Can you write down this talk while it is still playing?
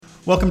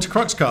Welcome to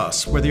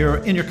Cruxcast. Whether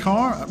you're in your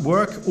car, at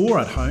work, or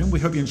at home,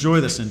 we hope you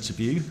enjoy this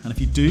interview. And if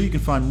you do, you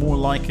can find more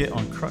like it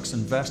on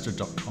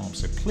cruxinvestor.com.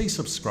 So please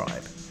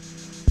subscribe.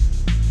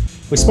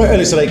 We spoke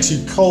earlier today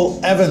to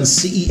Cole Evans,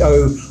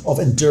 CEO of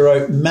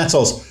Enduro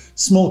Metals.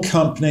 Small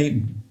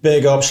company,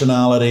 big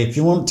optionality. If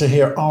you want to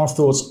hear our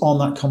thoughts on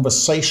that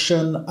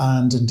conversation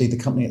and indeed the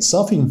company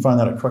itself, you can find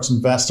that at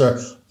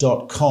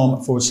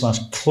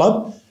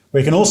cruxinvestor.com/club. Where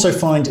you can also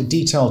find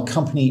detailed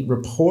company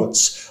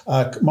reports,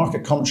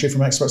 market commentary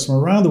from experts from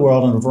around the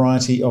world on a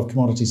variety of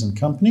commodities and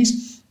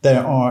companies.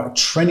 There are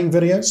training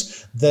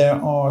videos.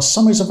 There are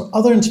summaries of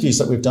other interviews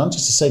that we've done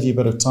just to save you a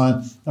bit of time.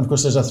 And of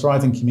course, there's a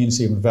thriving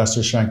community of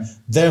investors sharing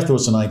their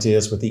thoughts and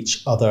ideas with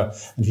each other.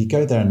 And if you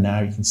go there now,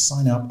 you can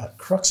sign up at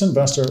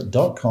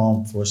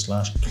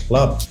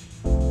cruxinvestor.com/club.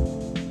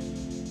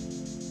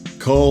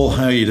 Cole,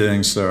 how are you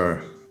doing,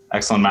 sir?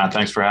 Excellent, Matt.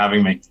 Thanks for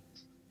having me.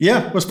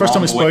 Yeah, it was the first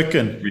time we've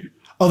spoken.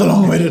 Oh, the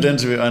long-awaited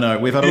interview. I know.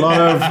 We've had a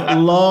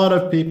lot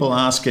of people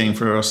asking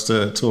for us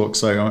to talk,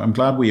 so I'm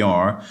glad we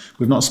are.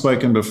 We've not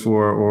spoken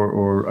before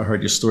or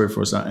heard your story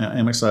for us.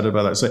 I'm excited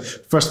about that. So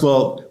first of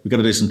all, we've got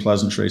to do some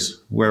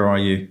pleasantries. Where are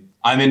you?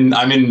 I'm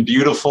in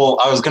beautiful,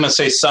 I was going to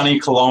say sunny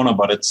Kelowna,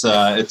 but it's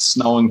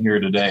snowing here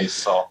today.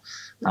 So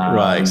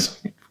right.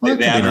 Well,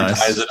 they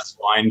advertise it as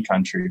wine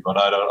country, but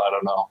I don't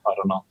know.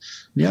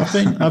 Yeah,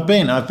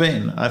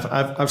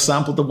 I've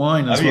sampled the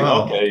wine as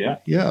well. Okay, yeah.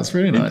 Yeah, it's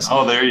really nice.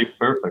 Oh, there you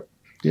perfect.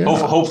 Yeah.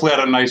 Hopefully, at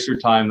a nicer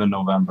time than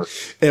November.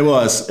 It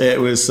was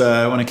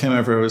when I came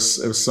over. It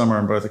was summer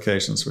on both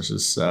occasions, which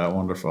is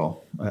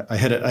wonderful. I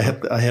hit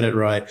it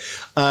right.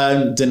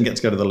 Didn't get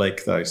to go to the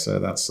lake though, so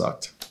that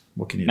sucked.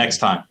 What can you do? Next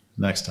time.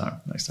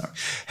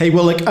 Hey,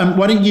 well,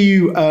 why don't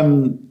you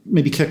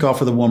maybe kick off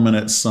with a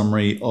 1-minute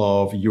summary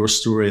of your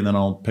story, and then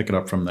I'll pick it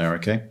up from there.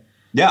 Okay.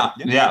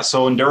 Yeah.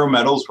 So Enduro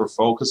Metals, we're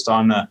focused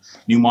on the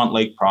Newmont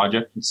Lake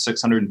project. It's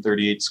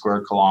 638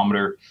 square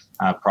kilometer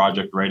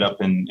project right up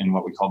in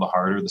what we call the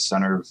heart or the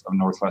center of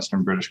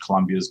northwestern British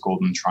Columbia's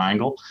Golden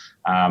Triangle.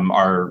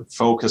 Our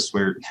focus,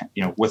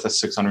 with a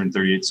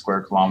 638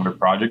 square kilometer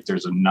project,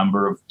 there's a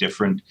number of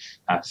different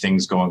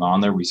things going on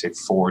there. We say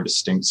 4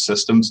 distinct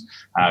systems.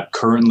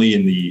 Currently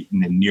in the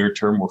near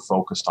term, we're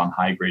focused on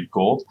high grade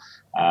gold.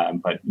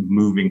 But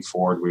moving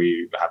forward,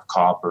 we have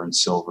copper and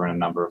silver and a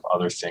number of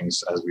other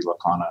things as we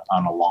look on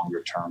a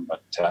longer term.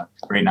 But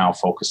right now,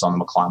 focused on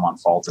the McClymont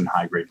Fault and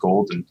high-grade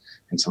gold and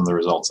some of the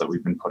results that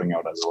we've been putting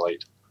out as of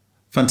late.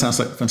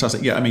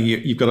 Fantastic. Yeah, I mean,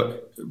 you've got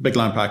a big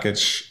land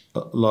package,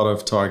 a lot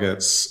of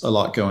targets, a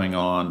lot going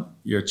on.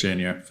 You're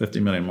junior, 50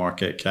 million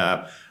market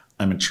cap.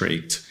 I'm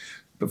intrigued.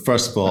 But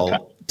first of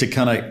all, to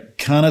kind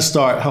of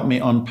start, help me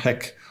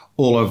unpick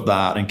all of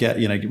that and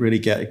really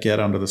get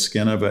under the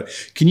skin of it.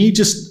 Can you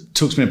just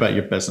talk to me about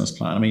your business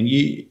plan? I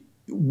mean,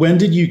 when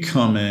did you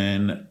come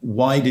in?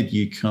 Why did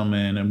you come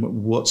in? And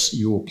what's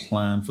your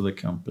plan for the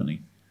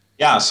company?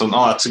 Yeah, so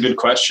that's a good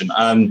question.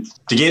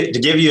 To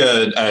give you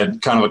a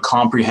kind of a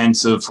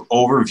comprehensive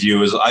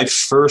overview, is I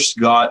first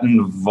got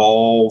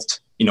involved,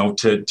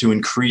 to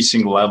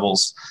increasing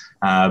levels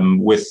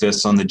with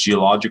this on the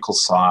geological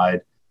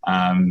side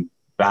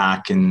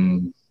back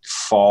in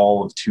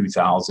fall of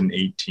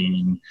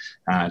 2018,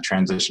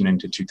 transition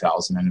into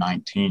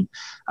 2019.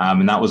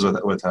 And that was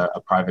with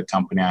a private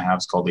company I have.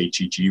 It's called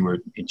HEG, where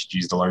HEG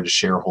is the largest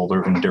shareholder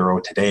of Enduro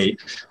today.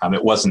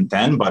 It wasn't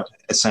then, but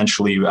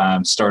essentially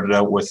started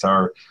out with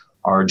our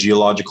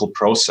geological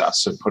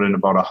process. So put in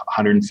about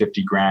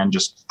 150 grand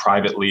just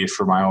privately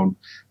for my own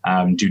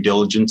due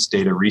diligence,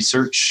 data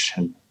research,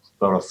 and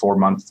about a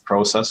 4-month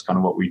process, kind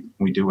of what we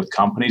do with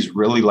companies.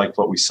 Really liked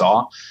what we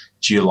saw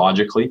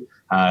geologically.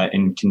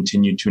 And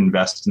continued to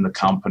invest in the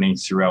company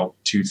throughout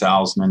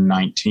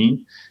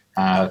 2019.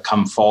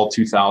 Come fall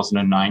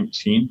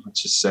 2019,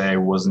 let's just say I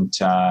wasn't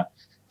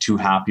too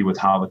happy with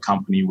how the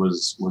company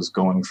was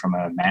going from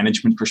a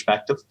management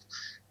perspective.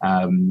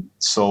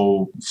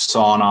 So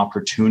saw an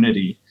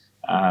opportunity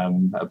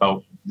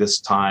about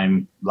this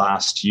time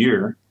last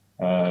year,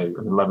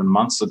 11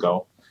 months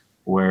ago,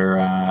 where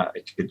I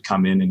could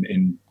come in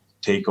and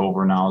take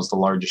over now as the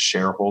largest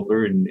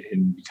shareholder and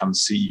become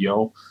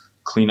CEO.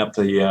 Clean up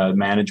the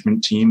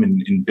management team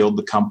and build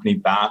the company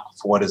back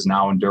for what is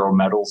now Enduro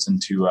Metals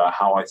into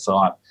how I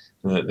thought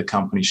the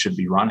company should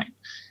be running.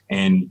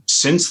 And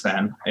since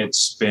then,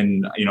 it's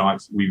been,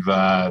 we've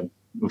had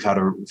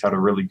a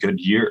really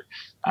good year.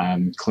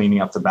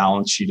 Cleaning up the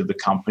balance sheet of the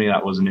company,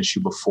 that was an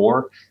issue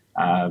before.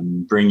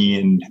 Bringing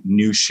in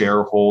new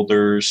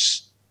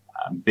shareholders,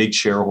 big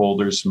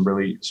shareholders, some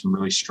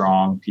really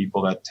strong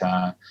people that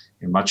are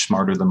much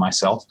smarter than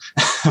myself,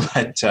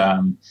 but.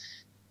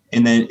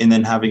 And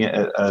then having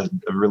a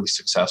really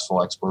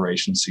successful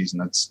exploration season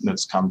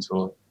that's come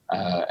to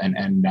an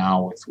end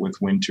now with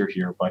winter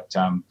here. But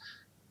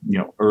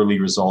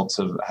early results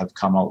have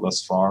come out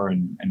thus far,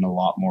 and a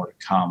lot more to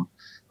come.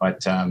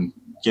 But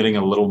getting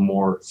a little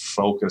more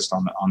focused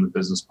on the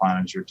business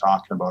plan as you're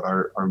talking about,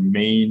 our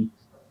main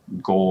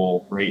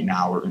goal right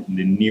now, or in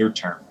the near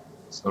term,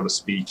 so to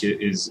speak,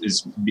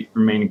 is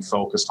remaining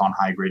focused on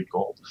high grade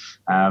gold.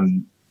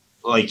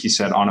 like you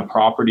said, on a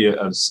property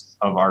of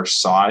our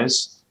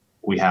size,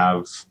 we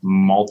have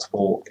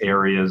multiple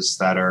areas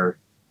that are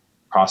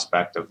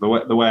prospective.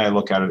 The way I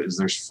look at it is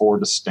there's 4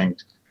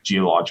 distinct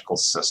geological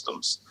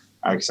systems.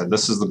 Like I said,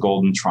 this is the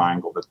Golden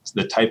Triangle.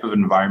 The type of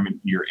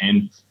environment you're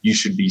in, you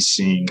should be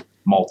seeing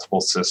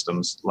multiple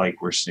systems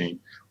like we're seeing.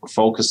 We're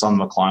focused on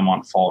the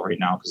Clymont Fault right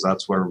now because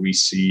that's where we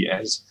see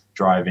as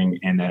driving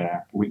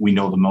we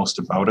know the most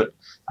about it.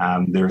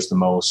 There's the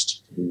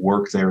most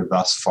work there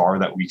thus far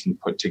that we can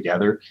put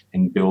together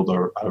and build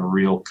a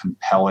real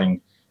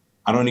compelling,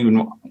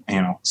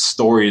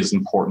 story is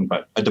important,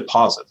 but a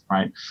deposit,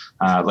 right?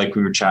 Like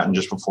we were chatting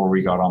just before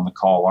we got on the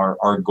call,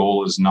 our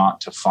goal is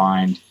not to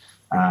find,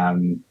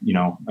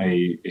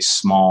 a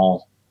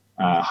small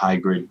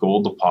high-grade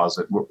gold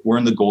deposit. We're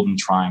in the Golden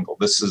Triangle.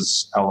 This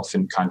is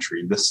elephant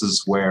country. This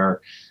is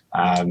where,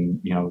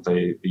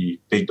 the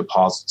big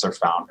deposits are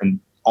found. And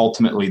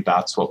ultimately,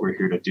 that's what we're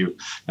here to do.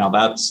 Now,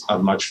 that's a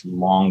much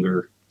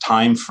longer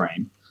time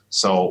frame.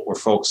 So we're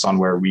focused on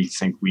where we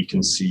think we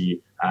can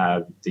see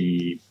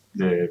the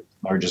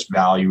largest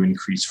value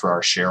increase for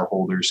our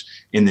shareholders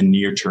in the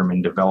near term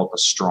and develop a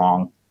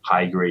strong,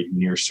 high-grade,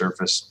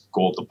 near-surface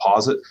gold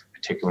deposit,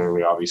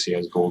 particularly, obviously,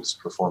 as gold is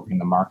performing in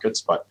the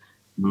markets. But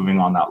moving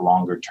on that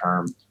longer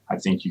term, I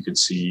think you could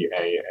see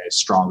a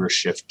stronger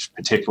shift,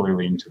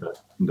 particularly into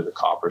the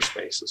copper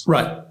space as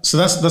well. Right. So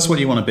that's what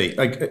you want to be.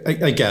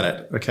 I get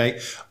it. Okay.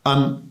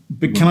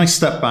 But can I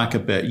step back a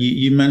bit?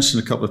 You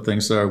mentioned a couple of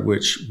things there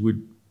which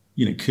would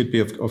could be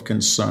of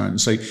concern.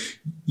 So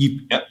you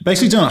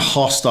basically done a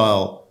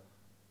hostile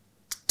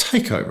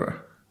takeover,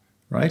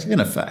 right? In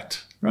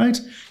effect, right?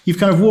 You've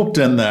kind of walked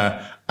in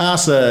there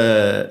as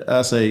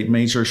a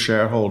major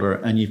shareholder,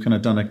 and you've kind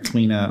of done a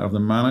clean out of the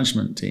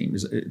management team.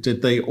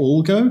 Did they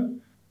all go?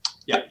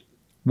 Yeah.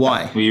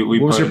 Why?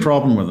 What was your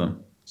problem with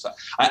them?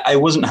 I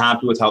wasn't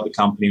happy with how the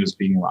company was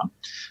being run.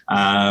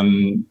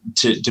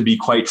 To be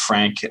quite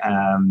frank,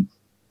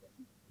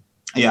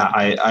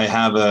 I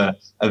have a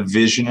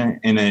vision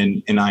and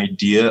an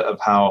idea of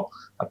how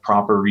a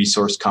proper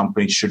resource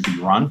company should be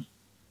run,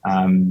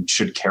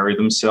 should carry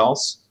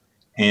themselves,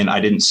 and I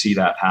didn't see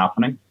that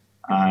happening,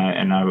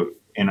 and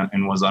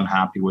was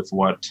unhappy with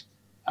what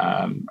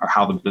or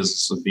how the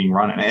business was being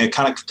run. And it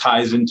kind of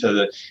ties into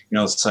the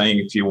saying,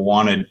 if you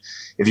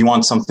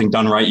want something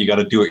done right, you got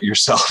to do it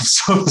yourself,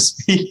 so to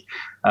speak.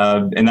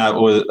 And that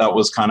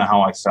was kind of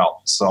how I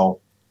felt. So,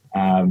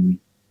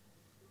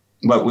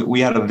 but we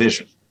had a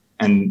vision.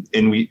 And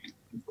we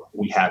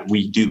have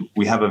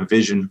a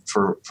vision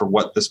for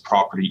what this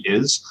property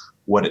is,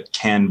 what it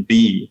can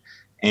be,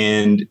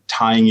 and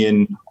tying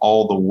in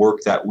all the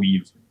work that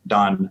we've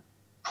done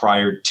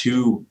prior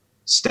to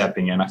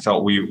stepping in. I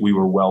felt we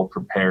were well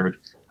prepared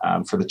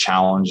for the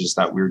challenges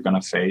that we were going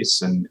to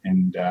face, and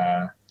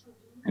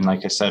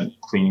like I said,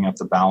 cleaning up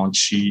the balance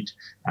sheet,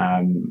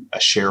 a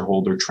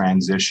shareholder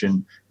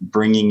transition,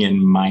 bringing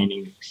in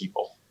mining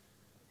people.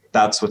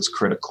 That's what's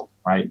critical,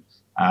 right?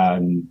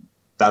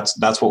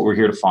 That's what we're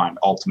here to find.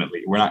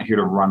 Ultimately, we're not here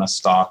to run a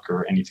stock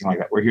or anything like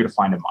that. We're here to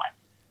find a mine,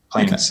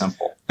 plain and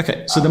simple.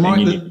 Okay, so the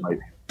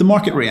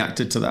market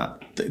reacted to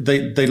that.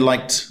 They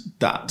liked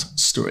that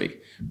story,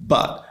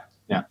 but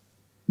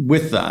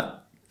with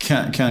that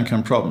can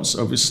come problems.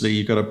 Obviously,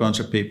 you've got a bunch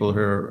of people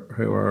who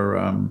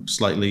are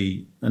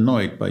slightly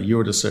annoyed by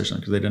your decision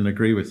because they didn't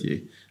agree with you.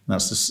 And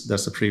that's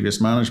the previous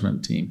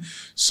management team.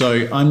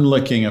 So I'm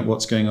looking at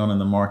what's going on in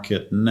the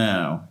market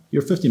now.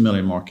 You're a 50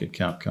 million market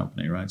cap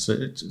company, right? So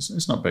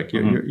it's not big.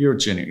 You're a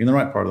junior. You're in the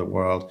right part of the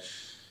world.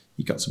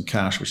 You got some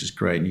cash, which is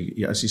great.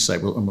 And as you say,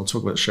 we'll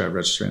talk about the share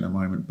registry in a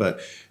moment. But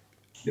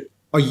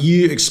do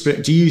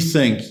you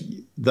think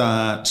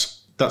that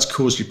that's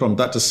caused you a problem,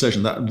 that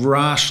decision, that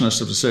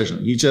rashness of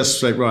decision? You just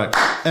say, right,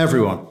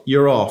 everyone,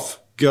 you're off,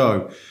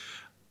 go.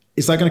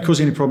 Is that going to cause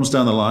you any problems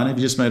down the line? Have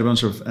you just made a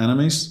bunch of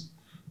enemies?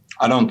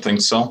 I don't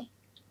think so.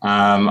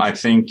 I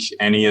think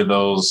any of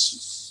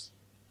those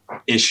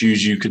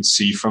issues you could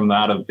see from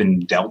that have been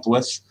dealt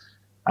with.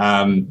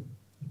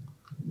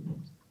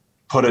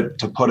 Put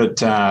it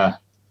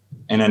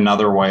in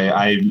another way,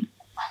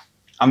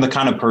 I'm the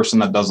kind of person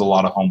that does a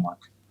lot of homework.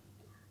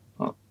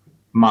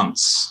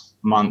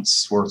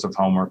 Months worth of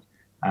homework.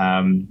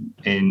 And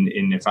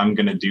if I'm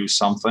going to do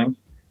something,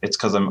 it's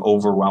because I'm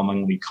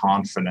overwhelmingly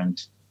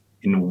confident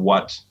in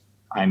what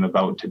I'm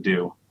about to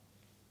do.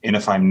 And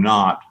if I'm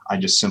not, I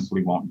just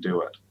simply won't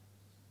do it,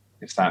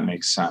 if that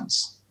makes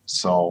sense.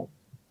 So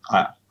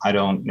I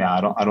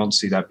don't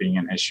see that being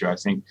an issue. I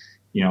think,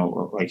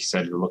 like you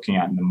said, you're looking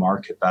at in the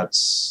market,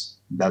 that's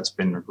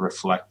been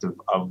reflective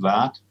of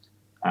that.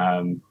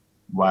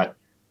 But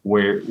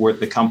where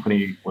the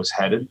company was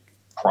headed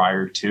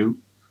prior to,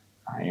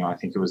 I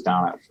think it was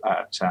down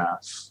at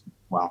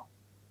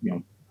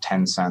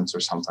 10 cents or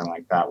something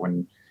like that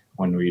when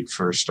we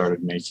first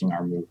started making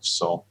our moves.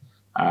 So,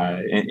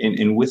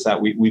 and with that,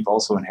 we've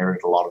also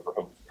inherited a lot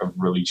of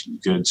really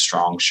good,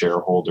 strong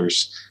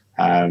shareholders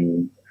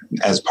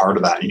as part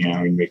of that.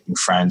 Making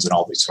friends and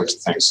all these sorts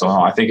of things. So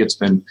I think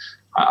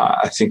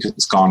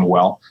it's gone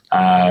well.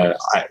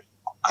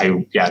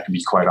 to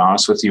be quite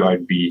honest with you,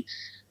 I'd be,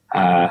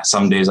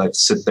 some days I'd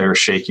sit there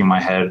shaking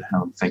my head and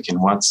I'm thinking,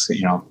 what's,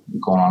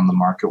 going on in the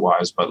market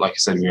wise. But like I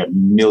said,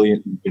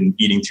 we've been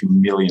eating through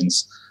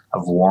millions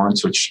of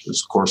warrants, which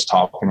is of course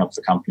topping up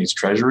the company's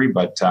treasury,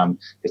 but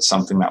it's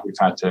something that we've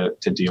had to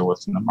deal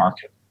with in the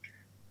market.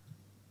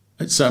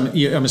 So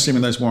I'm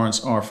assuming those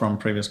warrants are from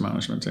previous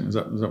management team. Is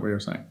that what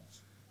you're saying?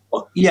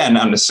 Well, yeah,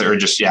 not necessarily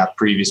just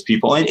previous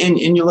people, and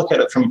you look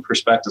at it from a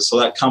perspective. So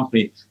that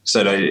company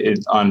said,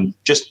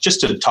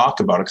 just to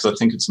talk about it because I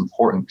think it's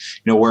important.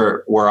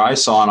 Where I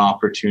saw an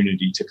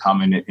opportunity to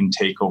come in and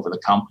take over the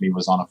company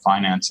was on a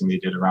financing they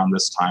did around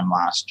this time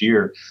last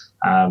year.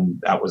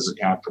 That was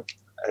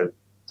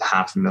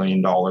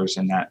 $500,000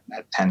 in that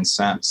at 10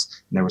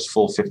 cents, and there was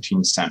full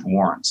 15-cent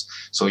warrants.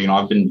 So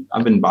I've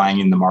been buying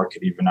in the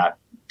market even at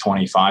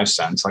 25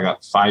 cents. I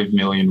got 5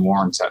 million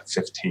warrants at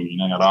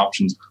 15. I got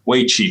options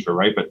way cheaper,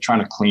 right? But trying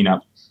to clean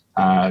up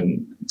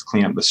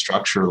the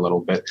structure a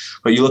little bit.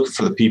 But you look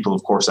for the people,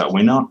 of course, that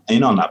went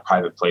in on that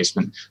private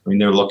placement. I mean,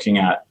 they're looking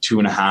at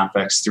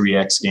 2.5x,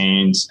 3x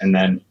gains, and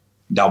then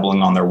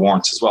doubling on their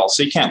warrants as well.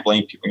 So you can't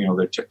blame people.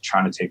 They're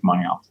trying to take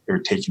money off. They're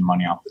taking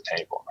money off the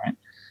table, right?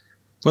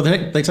 Well,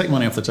 they take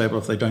money off the table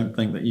if they don't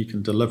think that you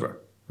can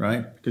deliver,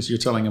 right? Because you're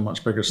telling a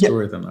much bigger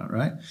story than that,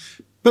 right?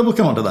 But we'll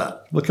come on to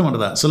that.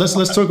 So let's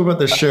talk about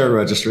the share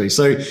registry.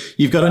 So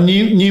you've got a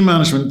new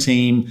management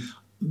team.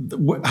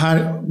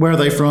 Where are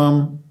they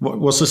from?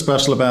 What's so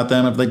special about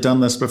them? Have they done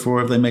this before?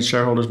 Have they made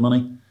shareholders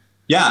money?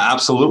 Yeah,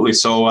 absolutely.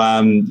 So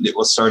it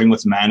was starting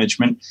with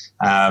management.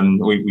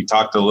 We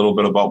talked a little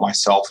bit about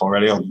myself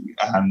already. I'll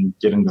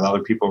get into the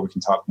other people. We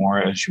can talk more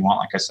as you want.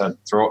 Like I said,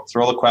 throw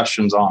the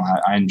questions on.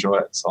 I enjoy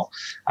it. So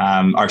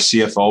our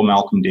CFO,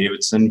 Malcolm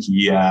Davidson,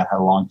 he had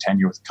a long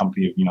tenure with the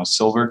company of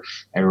Silver.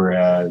 They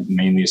were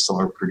mainly a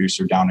silver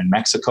producer down in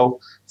Mexico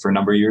for a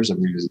number of years. I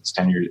believe it's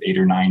 8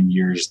 or 9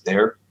 years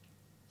there.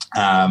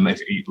 If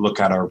you look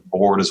at our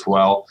board as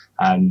well,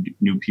 and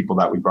new people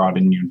that we brought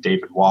in,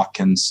 David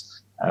Watkins,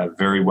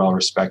 very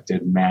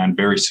well-respected man,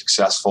 very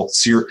successful,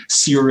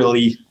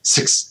 serially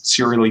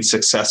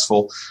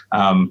successful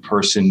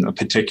person,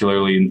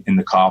 particularly in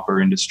the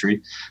copper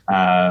industry.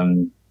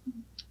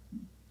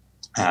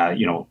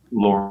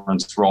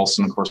 Lawrence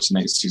Ralston, of course,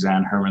 and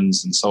Suzanne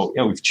Hermans. And so,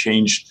 we've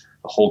changed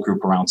the whole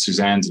group around.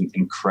 Suzanne's an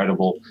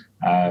incredible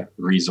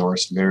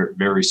resource, very,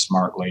 very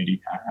smart lady,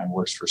 and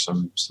works for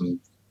some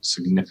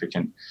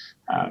significant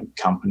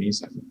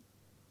companies and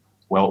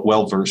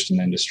well-versed in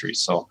the industry.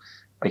 So,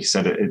 like I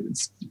said,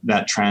 it's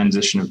that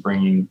transition of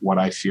bringing what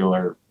I feel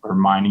are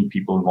mining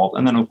people involved.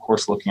 And then, of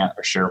course, looking at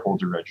our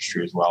shareholder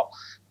registry as well.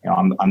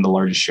 I'm the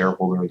largest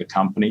shareholder of the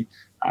company,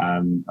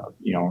 around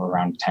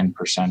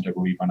 10%, I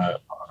believe, on a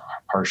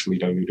partially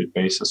diluted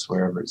basis,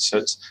 wherever it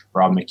sits.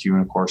 Rob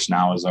McEwen, of course,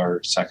 now is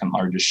our second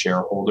largest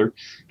shareholder.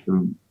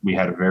 We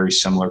had a very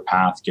similar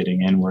path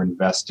getting in. We're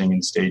investing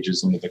in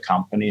stages into the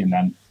company. And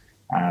then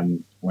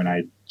when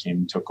I came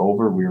and took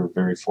over, we were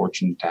very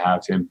fortunate to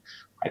have him,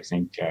 I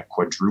think,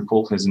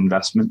 quadruple his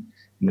investment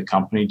in the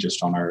company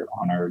just on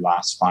our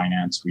last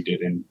finance we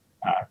did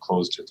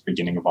closed at the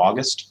beginning of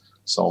August.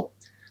 So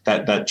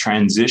that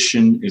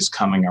transition is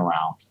coming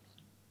around.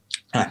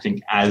 And I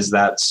think as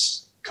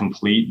that's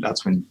complete,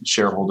 that's when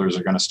shareholders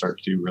are going to start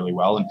to do really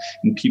well, and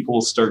people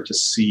will start to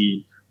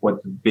see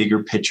what the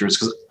bigger picture is.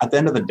 Because at the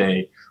end of the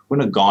day, we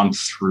wouldn't have gone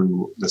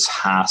through this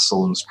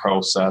hassle and this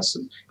process.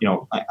 And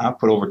I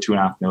put over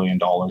 $2.5 million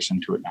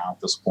into it now at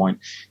this point.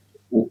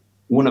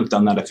 Wouldn't have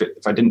done that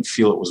if I didn't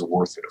feel it was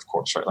worth it, of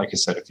course, right? Like I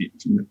said, if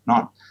you're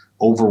not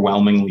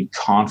overwhelmingly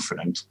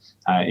confident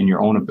in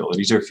your own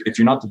abilities, or if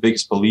you're not the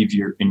biggest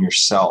believer in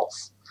yourself,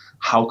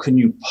 how can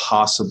you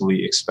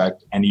possibly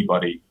expect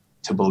anybody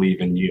to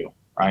believe in you,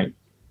 right?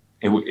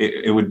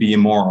 It would be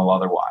immoral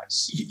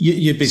otherwise.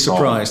 You'd be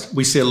surprised.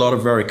 We see a lot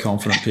of very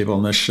confident people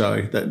on this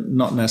show that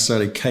not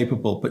necessarily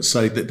capable, but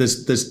say that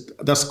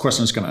that's the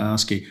question I was going to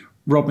ask you.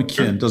 Rob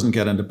McEwen doesn't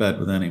get into bed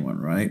with anyone,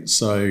 right?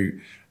 So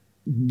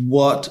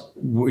what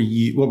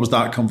was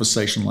that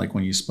conversation like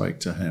when you spoke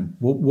to him?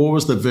 What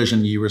was the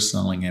vision you were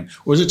selling him?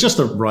 Or was it just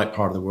the right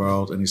part of the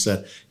world? And he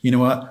said, you know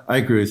what, I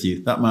agree with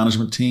you. That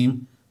management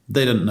team,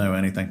 they didn't know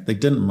anything. They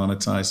didn't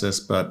monetize this,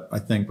 but I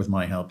think with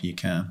my help, you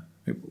can.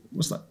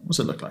 What's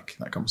it look like,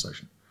 that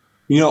conversation?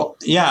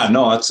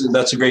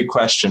 That's a great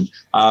question.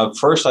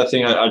 First, I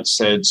think I'd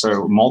say it's sort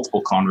of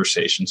multiple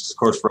conversations. Of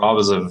course, Rob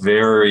is a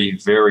very,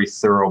 very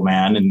thorough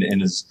man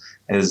and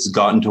has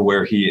gotten to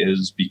where he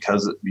is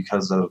because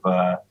of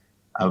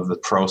the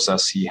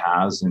process he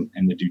has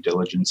and the due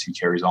diligence he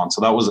carries on.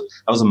 So that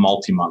was a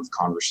multi-month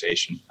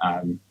conversation.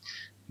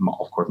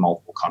 Of course,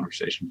 multiple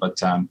conversation,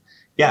 but and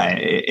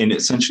it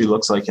essentially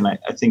looks like, and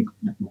I think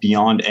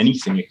beyond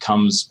anything, it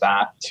comes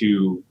back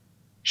to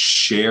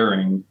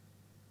sharing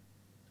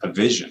a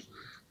vision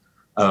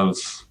of,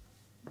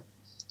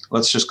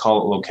 let's just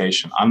call it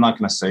location. I'm not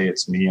going to say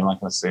it's me. I'm not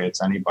going to say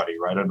it's anybody,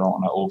 right? I don't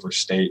want to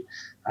overstate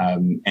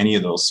any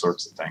of those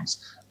sorts of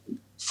things.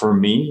 For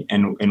me,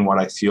 and what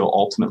I feel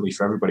ultimately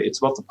for everybody, it's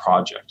about the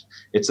project.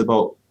 It's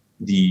about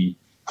the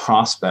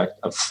prospect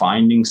of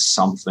finding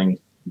something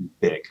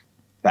big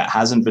that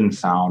hasn't been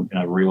found in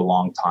a real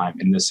long time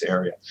in this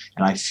area.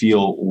 And I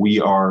feel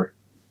we are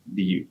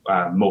the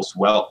most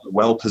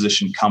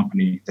well-positioned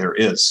company there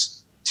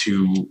is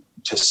to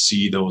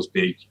see those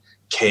big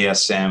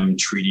KSM,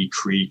 Treaty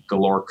Creek,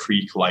 Galore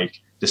Creek-like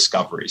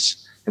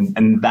discoveries.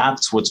 And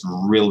that's what's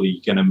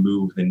really going to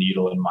move the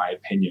needle, in my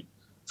opinion,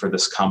 for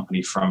this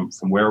company from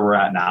where we're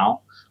at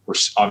now. We're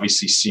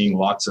obviously seeing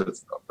lots of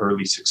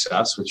early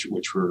success, which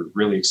we're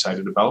really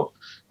excited about.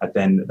 And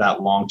then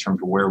that long term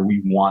to where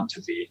we want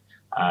to be,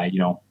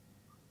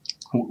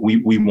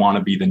 we want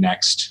to be the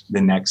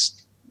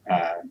next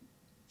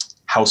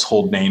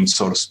household name,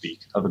 so to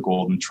speak, of the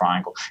Golden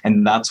Triangle,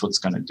 and that's what's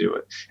going to do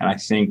it. And I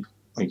think,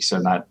 like you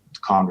said, that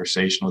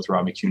conversation with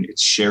Rob McEwen,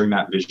 it's sharing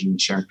that vision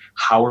and sharing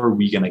how are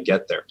we going to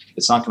get there.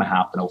 It's not going to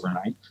happen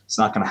overnight. It's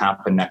not going to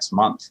happen next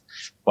month,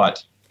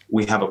 but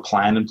we have a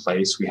plan in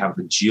place. We have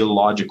the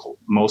geological,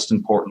 most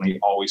importantly,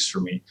 always for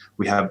me,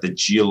 we have the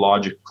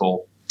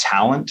geological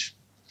talent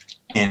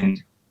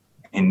and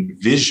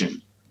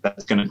vision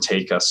that's going to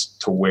take us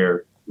to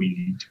where we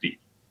need to be.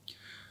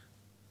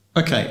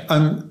 Okay.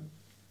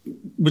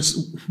 Which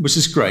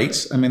is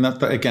great. I mean,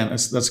 that again,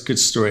 that's a good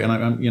story. And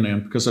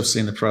I'm because I've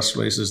seen the press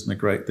releases and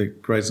the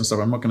grades and stuff,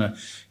 I'm not going to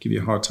give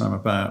you a hard time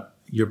about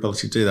your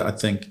ability to do that. I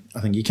think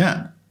you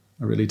can.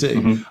 I really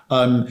do.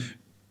 Mm-hmm.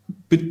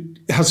 But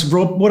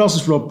what else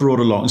has Rob brought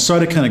along? I'm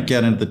sorry to kind of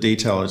get into the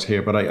details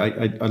here, but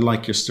I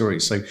like your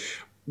story. So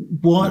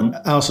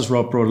what else has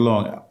Rob brought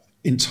along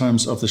in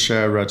terms of the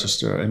share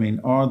register? I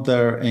mean, are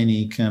there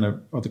any kind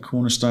of other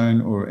cornerstone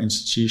or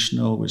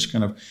institutional which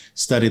kind of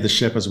steady the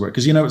ship as it were?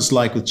 Because it's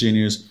like with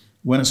juniors,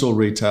 when it's all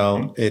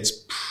retail, it's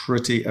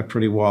a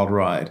pretty wild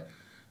ride.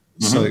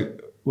 Mm-hmm. So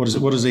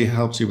what does he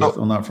help you with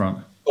on that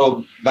front?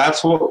 Well,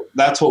 that's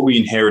what we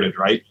inherited,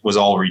 right? Was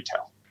all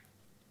retail.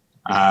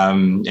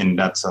 And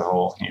that's a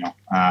whole,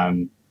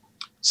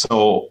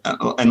 so,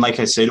 and like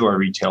I say to our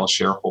retail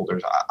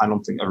shareholders, I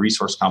don't think a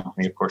resource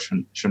company, of course,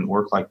 shouldn't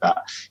work like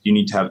that. You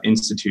need to have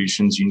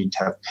institutions, you need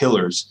to have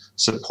pillars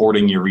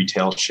supporting your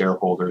retail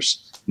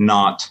shareholders,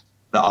 not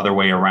the other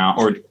way around,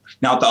 or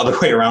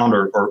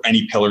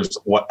any pillars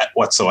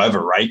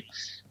whatsoever, right?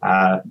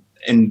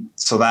 And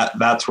so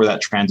that's where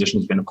that transition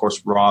has been. Of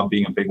course, Rob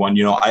being a big one,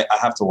 I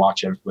have to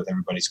watch with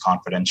everybody's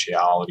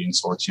confidentiality and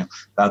sorts.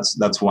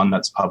 That's one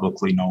that's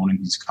publicly known, and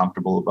he's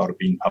comfortable about it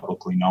being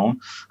publicly known.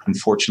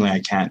 Unfortunately, I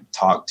can't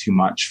talk too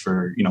much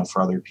for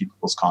other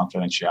people's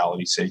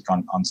confidentiality sake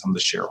on some of the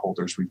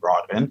shareholders we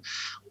brought in.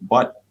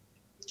 But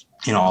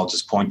I'll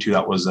just point to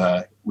that was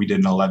we did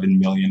an $11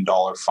 million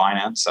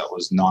finance that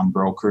was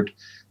non-brokered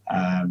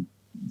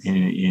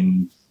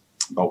in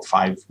about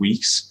 5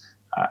 weeks.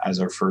 As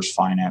our first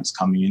finance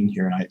coming in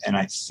here, and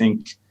I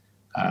think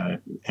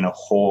in a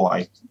whole,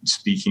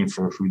 speaking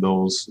for who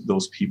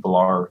those people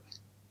are,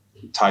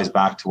 ties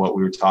back to what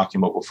we were talking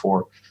about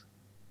before.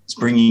 It's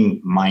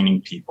bringing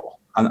mining people.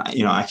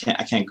 I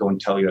can't go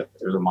and tell you that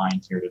there's a mine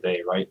here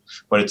today, right?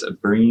 But it's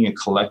bringing a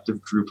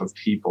collective group of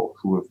people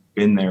who have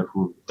been there,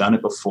 who have done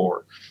it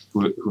before,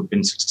 who have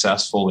been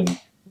successful in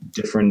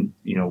different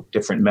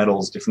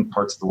metals, different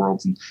parts of the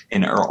world,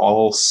 and are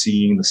all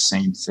seeing the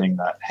same thing,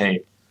 that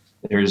hey,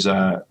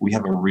 we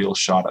have a real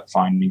shot at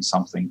finding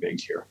something big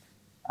here.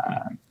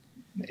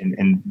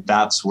 And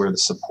that's where the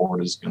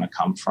support is going to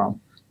come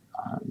from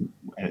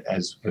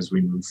as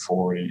we move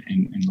forward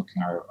and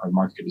looking, our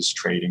market is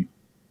trading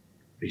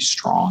pretty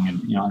strong.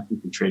 And, I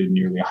think we traded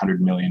nearly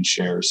 100 million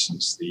shares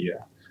since the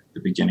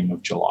beginning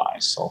of July.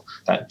 So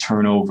that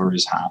turnover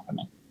is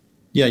happening.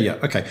 Yeah.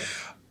 Okay.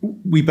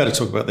 We better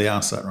talk about the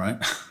asset,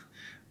 right?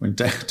 Don't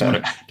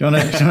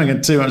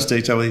get too much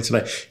detail with you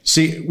today.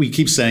 See, we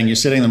keep saying you're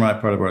sitting in the right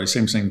part of the world.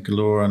 You're saying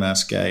Galore and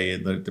SK,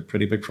 the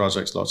pretty big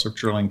projects, lots of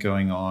drilling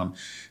going on.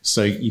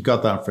 So you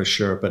got that for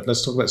sure. But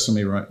let's talk about some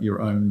of your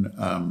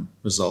own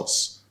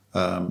results.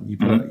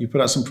 You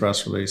put out some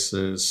press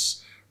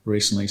releases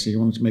recently. So you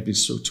want to maybe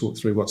sort of talk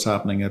through what's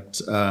happening at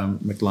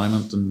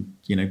McLymont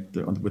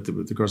and with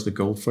regards to the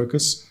gold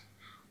focus.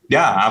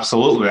 Yeah,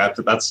 absolutely.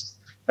 That's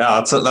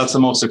the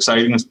most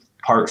exciting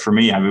part for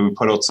me. I mean,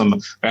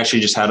 we actually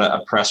just had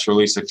a press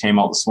release that came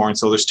out this morning.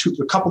 So there's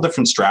a couple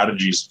different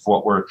strategies of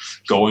what we're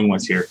going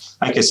with here.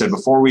 Like I said,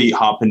 before we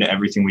hop into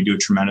everything, we do a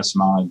tremendous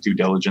amount of due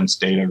diligence,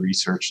 data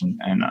research,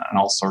 and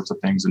all sorts of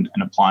things, and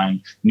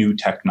applying new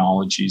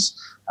technologies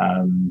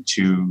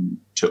to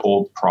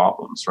old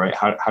problems, right?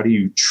 How do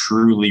you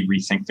truly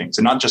rethink things?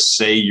 And not just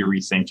say you're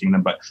rethinking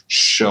them, but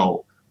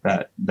show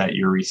that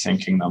you're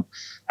rethinking them.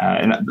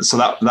 And so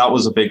that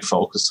was a big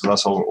focus to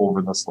us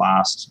over this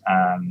last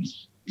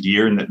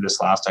year in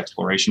this last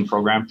exploration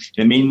program.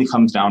 It mainly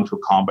comes down to a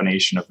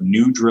combination of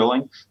new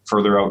drilling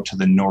further out to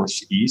the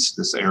northeast,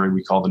 this area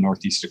we call the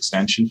Northeast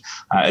Extension,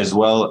 as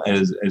well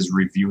as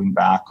reviewing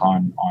back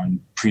on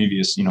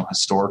previous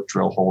historic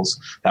drill holes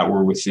that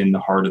were within the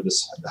heart of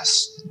this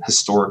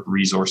historic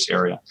resource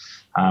area.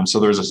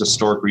 So there's this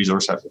historic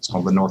resource it's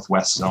called the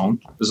Northwest Zone.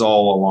 This is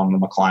all along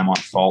the McLymont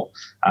Fault.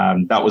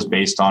 That was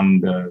based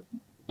on the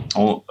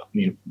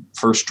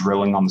first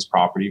drilling on this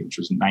property, which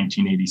was in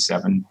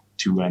 1987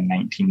 to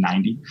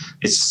 1990.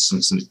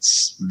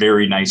 It's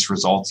very nice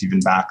results even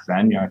back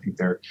then. I think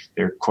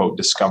their quote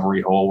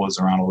discovery hole was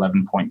around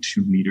 11.2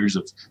 meters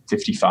of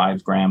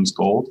 55 grams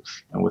gold,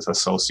 and with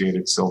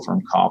associated silver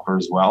and copper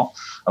as well.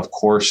 Of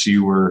course,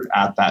 you were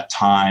at that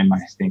time,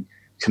 I think,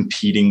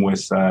 competing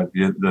with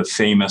the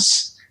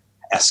famous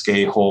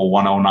Eskay hole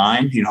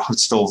 109.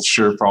 It's still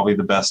sure probably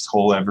the best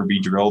hole ever be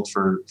drilled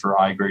for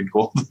high grade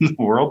gold in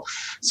the world.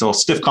 So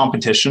stiff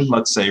competition,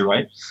 let's say,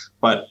 right?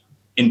 But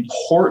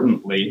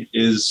importantly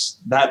is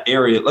that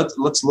area.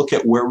 Let's look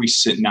at where we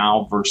sit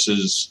now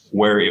versus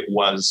where it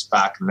was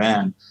back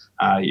then.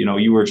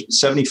 You were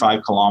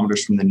 75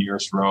 kilometers from the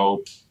nearest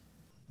road,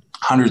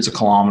 hundreds of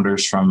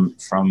kilometers from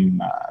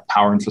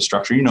power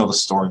infrastructure. You know the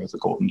story with the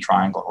Golden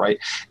Triangle, right?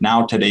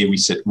 Now today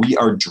we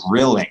are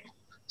drilling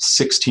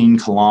 16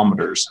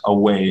 kilometers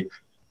away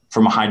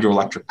from a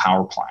hydroelectric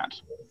power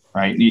plant,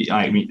 right?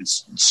 I mean,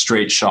 it's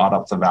straight shot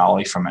up the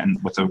valley from it,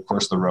 and with, of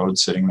course, the road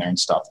sitting there and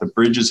stuff. The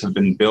bridges have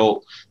been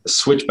built, the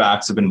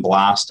switchbacks have been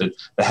blasted,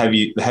 the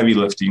heavy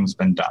lifting has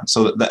been done.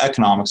 So the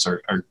economics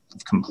are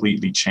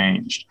completely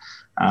changed.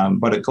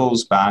 But it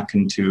goes back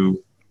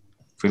into,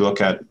 if we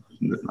look at,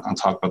 I'll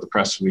talk about the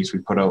press release we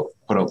put out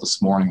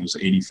this morning. It was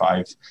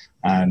 85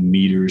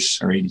 meters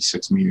or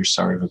 86 meters,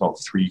 of about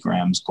 3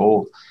 grams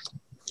gold.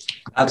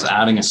 That's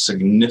adding a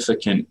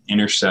significant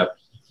intercept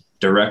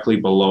directly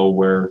below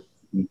where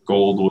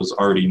gold was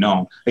already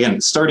known. Again,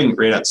 starting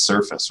right at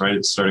surface, right?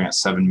 It's starting at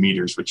 7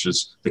 meters, which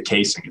is the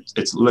casing.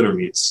 It's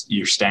literally,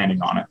 you're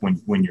standing on it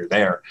when you're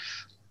there.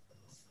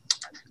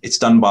 It's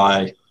done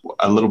by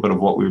a little bit of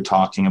what we were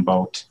talking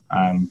about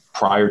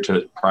prior to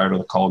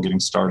the call getting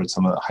started,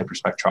 some of the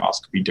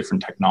hyperspectroscopy,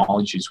 different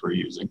technologies we're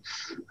using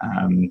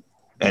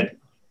at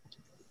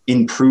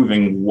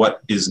improving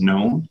what is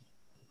known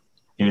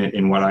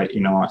in what I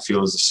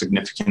feel is a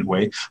significant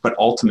way, but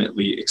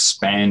ultimately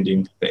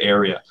expanding the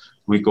area.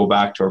 We go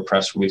back to our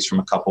press release from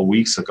a couple of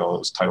weeks ago. It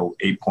was titled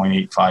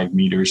 8.85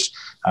 meters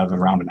of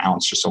around an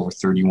ounce, just over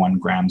 31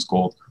 grams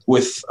gold,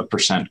 with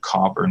 1%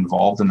 copper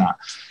involved in that.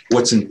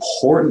 What's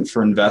important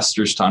for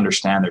investors to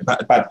understand,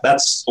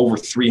 that's over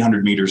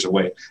 300 meters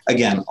away.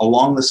 Again,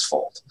 along this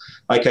fault,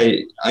 like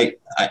I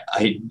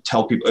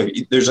tell people,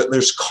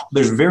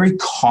 there's very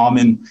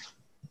common,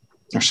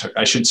 or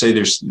I should say,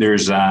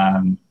 there's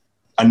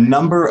a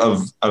number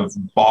of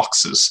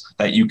boxes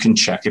that you can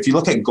check. If you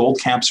look at gold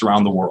camps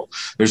around the world,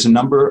 there's a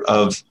number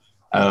of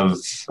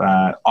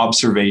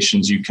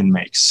observations you can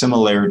make,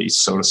 similarities,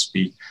 so to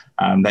speak,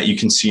 that you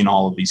can see in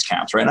all of these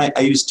camps, right? And I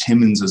use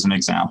Timmins as an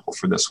example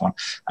for this one.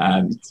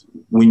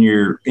 When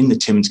you're in the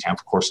Timmins camp,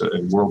 of course,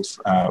 a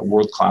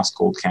world-class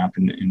gold camp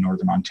in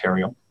Northern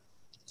Ontario,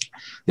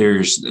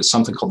 there's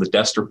something called the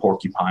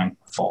Dester-Porcupine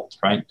Fault,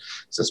 right?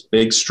 It's this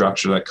big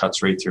structure that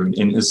cuts right through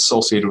and is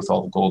associated with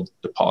all the gold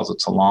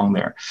deposits along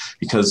there,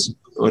 because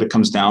what it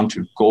comes down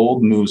to,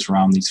 gold moves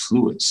around these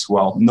fluids.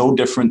 Well, no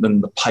different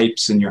than the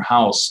pipes in your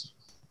house,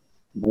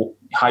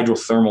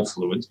 hydrothermal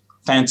fluids,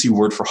 fancy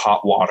word for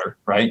hot water,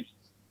 right?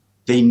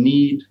 They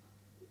need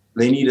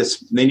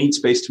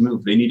space to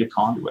move. They need a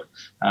conduit.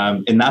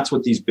 And that's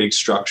what these big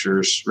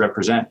structures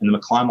represent. And the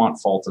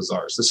McClymont Fault is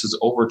ours. This is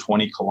over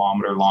 20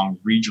 kilometer long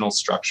regional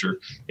structure.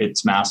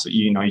 It's massive.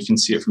 You can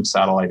see it from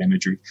satellite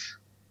imagery.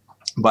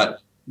 But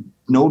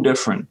no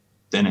different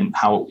than in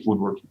how it would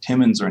work in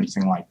Timmins or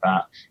anything like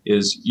that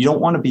is you don't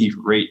want to be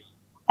right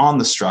on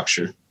the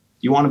structure.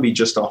 You want to be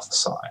just off the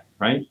side,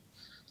 right?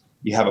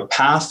 You have a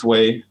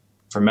pathway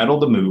for metal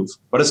to move,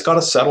 but it's got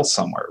to settle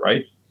somewhere,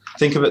 right?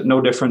 Think of it no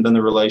different than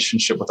the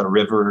relationship with a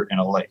river and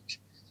a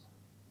lake.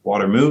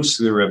 Water moves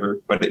through the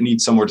river, but it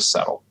needs somewhere to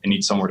settle. It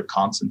needs somewhere to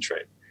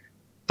concentrate.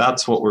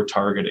 That's what we're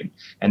targeting.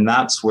 And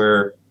that's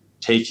where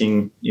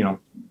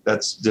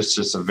that's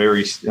just a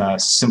very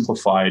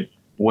simplified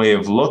way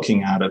of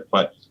looking at it,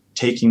 but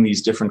taking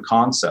these different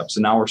concepts.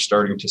 And now we're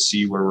starting to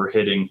see where we're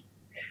hitting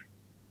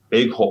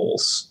big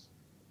holes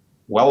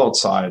well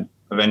outside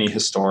of any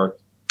historic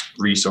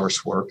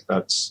resource work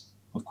that's,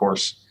 of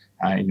course,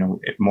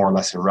 more or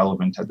less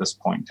irrelevant at this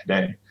point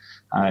today.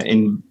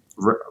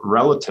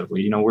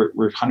 Relatively, we're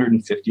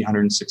 150,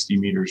 160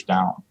 meters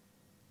down.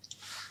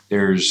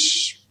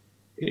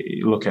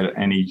 You look at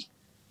any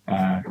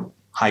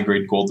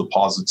high-grade gold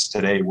deposits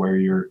today where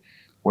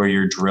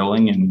you're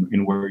drilling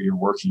and where you're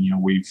working,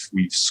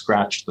 we've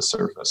scratched the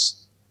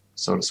surface,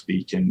 so to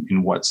speak,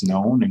 in what's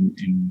known.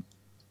 And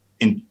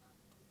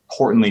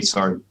importantly,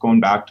 going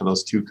back to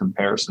those two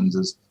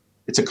comparisons,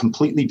 it's a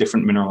completely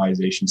different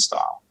mineralization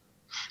style.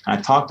 And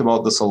I talked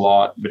about this a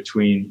lot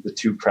between the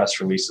two press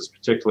releases,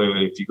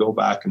 particularly if you go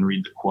back and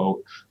read the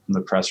quote from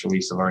the press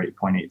release of our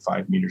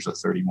 8.85 meters of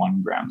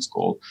 31 grams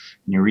gold,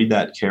 and you read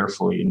that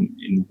carefully,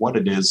 and what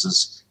it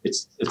is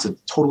it's a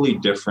totally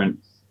different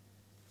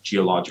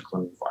geological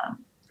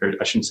environment. Or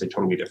I shouldn't say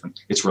totally different.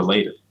 It's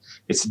related.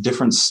 It's a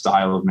different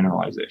style of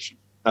mineralization.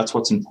 That's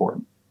what's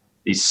important.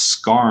 These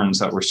skarns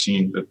that we're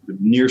seeing, the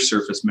near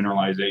surface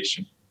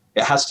mineralization,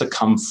 it has to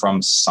come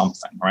from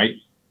something, right?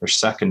 They're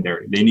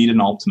secondary. They need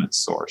an ultimate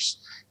source.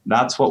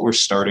 That's what we're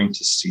starting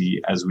to see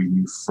as we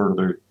move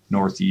further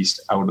northeast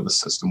out of the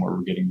system where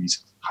we're getting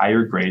these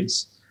higher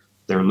grades.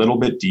 They're a little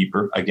bit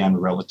deeper, again,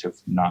 relative,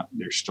 not,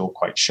 they're still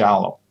quite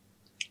shallow.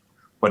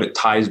 But it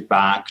ties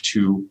back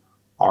to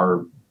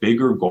our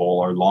bigger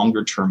goal, our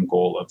longer term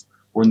goal of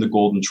we're in the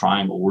Golden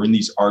Triangle. We're in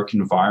these arc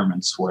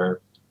environments where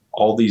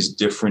all these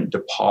different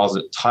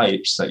deposit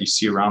types that you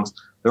see around,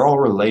 they're all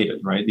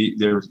related, right?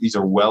 These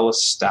are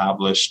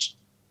well-established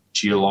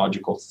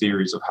geological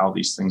theories of how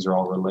these things are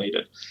all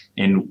related.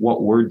 And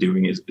what we're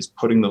doing is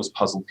putting those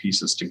puzzle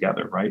pieces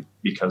together, right?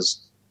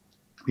 Because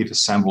we've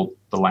assembled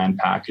the land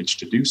package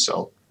to do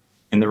so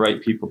and the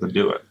right people to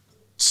do it.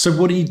 So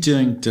what are you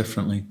doing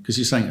differently? Because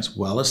you're saying it's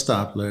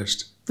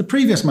well-established. The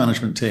previous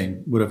management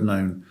team would have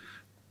known,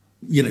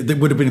 they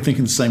would have been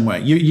thinking the same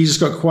way. You just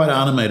got quite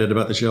animated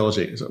about the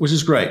geology, which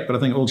is great, but I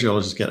think all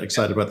geologists get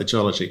excited about the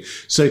geology.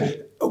 So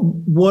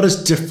what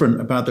is different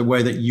about the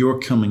way that you're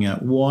coming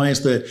out? Why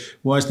is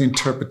the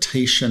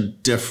interpretation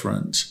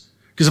different?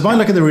 Because if I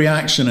look at the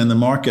reaction in the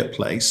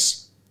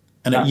marketplace,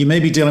 and you may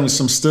be dealing with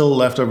some still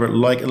leftover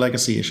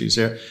legacy issues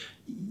here,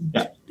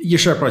 your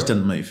share price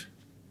didn't move,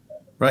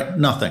 right?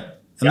 Nothing.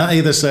 And that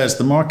either says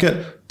the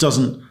market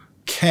doesn't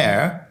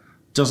care,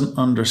 doesn't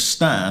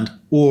understand,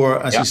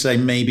 or as you say,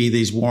 maybe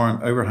this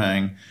warrant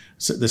overhang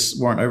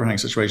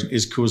situation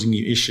is causing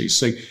you issues.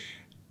 So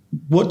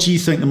what do you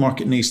think the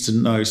market needs to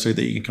know so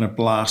that you can kind of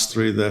blast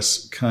through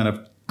this kind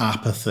of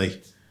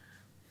apathy?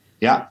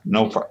 Yeah,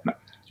 no problem.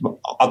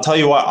 I'll tell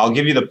you what, I'll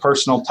give you the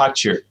personal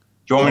touch here.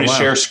 Do you want me to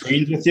share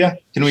screens with you?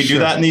 Can we do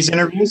that in these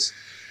interviews?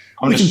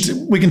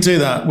 We can do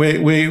that.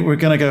 We're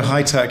going to go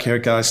high tech here,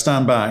 guys.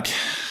 Stand back.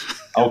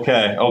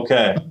 Okay.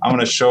 I'm going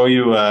to show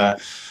you. I'm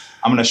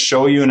going to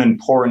show you an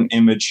important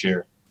image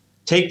here.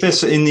 Take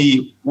this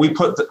we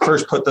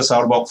first put this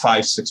out about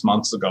 5-6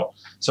 months ago.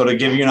 So to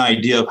give you an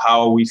idea of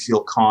how we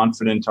feel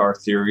confident our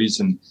theories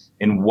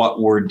and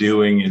what we're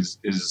doing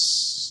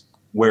is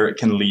where it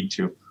can lead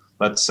to.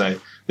 Let's say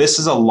this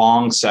is a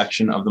long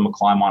section of the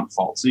McClymont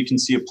Fault. So you can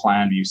see a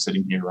plan view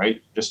sitting here, right?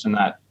 Just in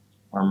that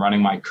where I'm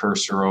running my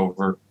cursor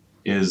over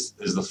is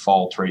the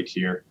fault right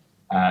here.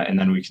 And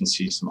then we can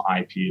see some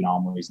IP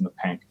anomalies in the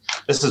pink.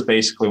 This is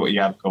basically what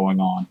you have going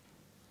on.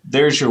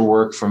 There's your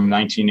work from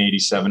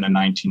 1987 and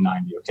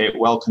 1990. Okay,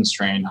 well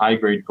constrained, high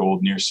grade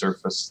gold near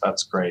surface.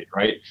 That's great,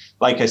 right?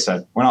 Like I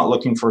said, we're not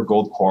looking for a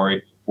gold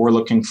quarry. We're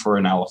looking for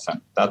an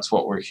elephant. That's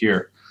what we're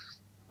here.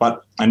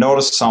 But I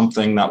noticed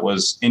something that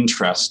was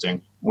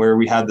interesting where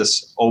we had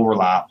this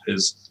overlap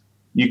is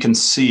you can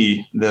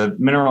see the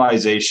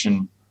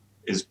mineralization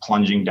is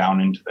plunging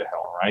down into the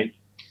hill, right?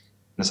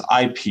 This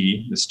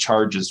IP, this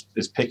charge is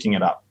picking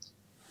it up.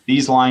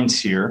 These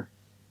lines here,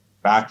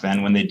 back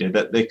then when they did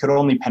that, they could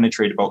only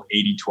penetrate about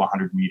 80 to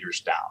 100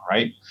 meters down,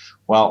 right?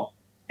 Well,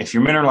 if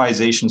your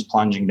mineralization is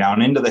plunging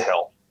down into the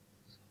hill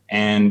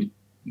and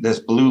this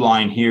blue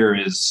line here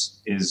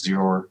is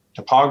your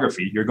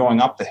topography, you're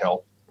going up the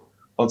hill,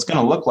 well, it's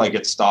going to look like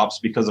it stops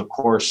because, of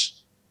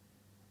course,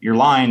 your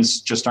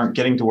lines just aren't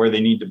getting to where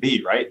they need to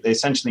be, right? They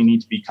essentially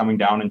need to be coming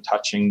down and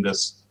touching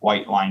this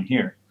white line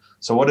here.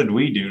 So what did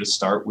we do to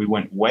start? We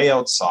went way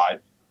outside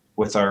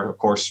with of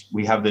course,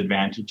 we have the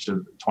advantage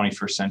of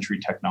 21st century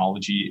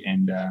technology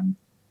and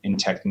in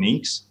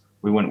techniques.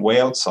 We went way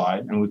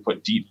outside and we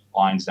put deep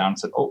lines down and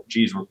said, oh,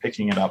 geez, we're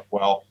picking it up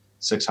well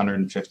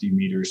 650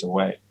 meters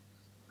away.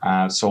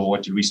 So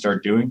what did we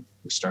start doing?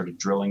 We started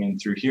drilling in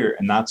through here.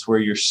 And that's where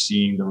you're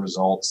seeing the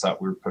results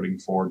that we're putting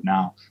forward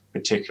now,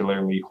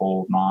 particularly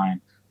hole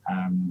 9,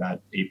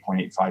 that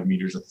 8.85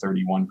 meters of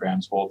 31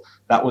 grams gold.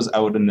 That was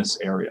out in this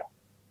area,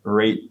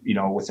 right,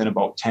 within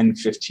about 10,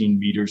 15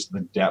 meters of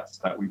the depth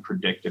that we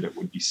predicted it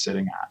would be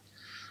sitting at.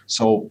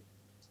 So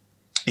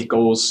it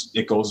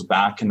goes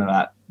back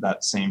into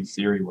that same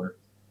theory where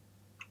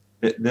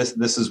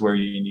this is where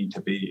you need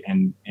to be.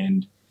 And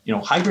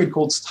high grade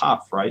gold's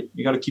tough, right?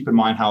 You got to keep in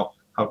mind how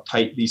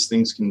tight these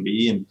things can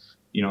be. And,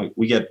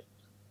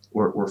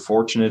 we're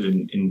fortunate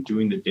in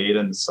doing the data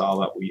and the style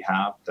that we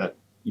have that,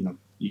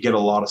 you get a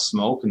lot of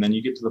smoke and then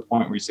you get to the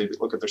point where you say,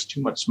 look, there's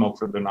too much smoke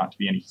for there not to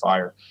be any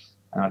fire.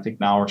 And I think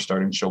now we're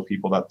starting to show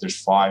people that there's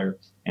fire,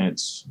 and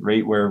it's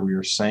right where we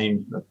were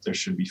saying that there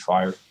should be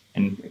fire.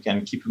 And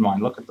again, keep in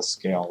mind, look at the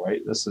scale,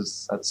 right? That's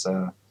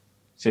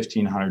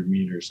 1,500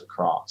 meters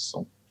across.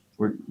 So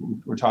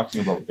we're talking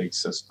about big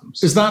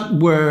systems. Is that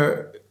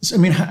where?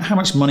 How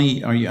much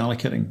money are you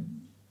allocating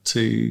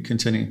to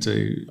continue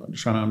to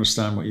try to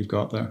understand what you've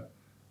got there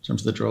in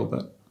terms of the drill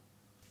bit?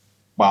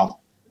 Well,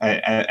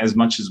 as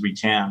much as we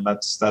can.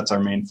 That's our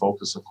main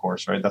focus, of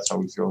course, right? That's how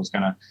we feel is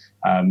going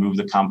to move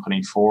the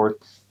company forward.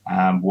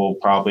 We'll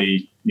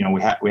probably,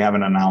 we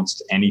haven't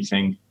announced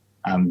anything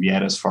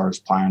yet as far as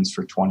plans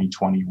for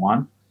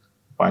 2021,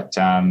 but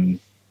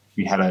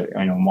we had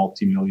a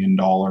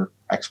multi-million-dollar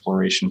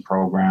exploration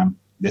program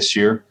this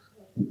year.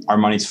 Our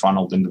money's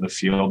funneled into the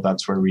field.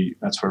 That's where we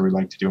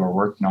like to do our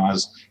work. Now,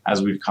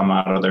 as we've come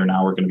out of there,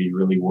 now we're going to be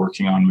really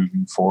working on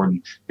moving forward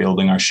and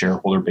building our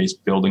shareholder base,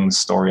 building the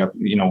story up.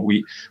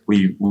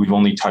 We've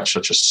only touched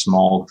such a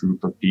small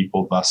group of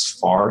people thus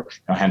far.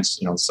 Hence,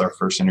 it's our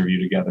first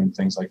interview together and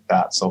things like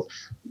that. So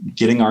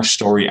getting our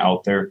story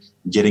out there,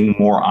 getting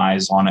more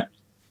eyes on it,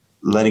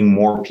 letting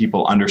more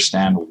people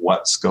understand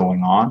what's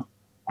going on.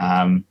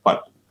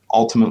 But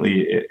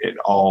ultimately, it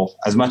all,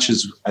 as much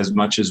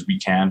as we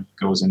can,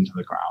 goes into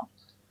the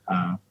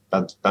ground.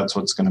 That's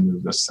what's going to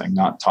move this thing.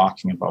 Not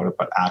talking about it,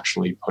 but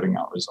actually putting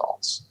out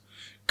results.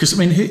 Because I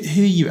mean,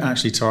 who are you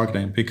actually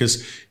targeting?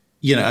 Because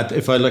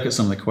if I look at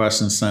some of the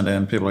questions sent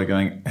in, people are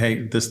going,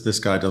 "Hey, this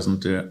guy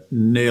doesn't do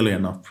nearly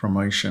enough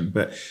promotion."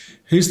 But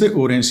who's the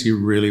audience you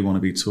really want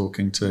to be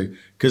talking to?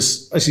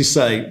 Because as you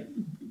say,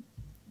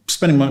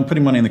 spending money,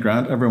 putting money in the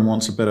ground, everyone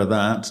wants a bit of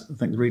that. I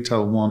think the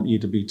retail want you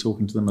to be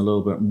talking to them a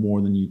little bit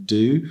more than you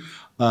do.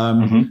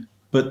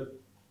 But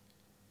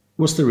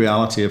what's the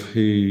reality of who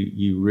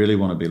you really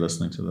want to be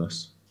listening to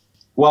this?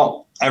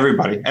 Well,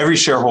 every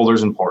shareholder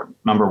is important.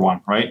 Number one,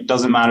 right?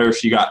 Doesn't matter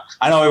if you got,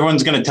 I know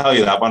everyone's going to tell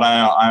you that, but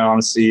I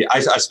honestly, I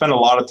spend a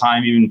lot of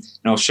time, even,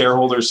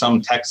 shareholders,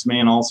 some text me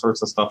and all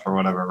sorts of stuff or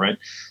whatever. Right.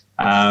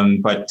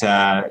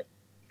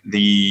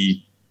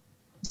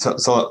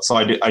 So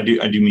I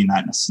do mean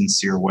that in a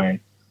sincere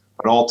way,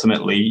 but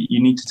ultimately you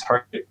need to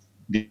target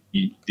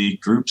the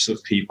groups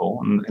of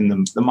people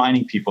and the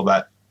mining people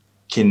that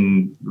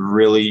can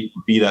really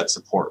be that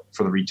support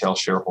for the retail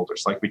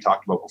shareholders. Like we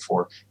talked about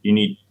before, you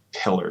need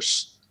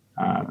pillars,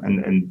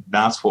 and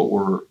that's what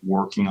we're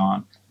working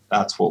on.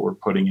 That's what we're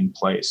putting in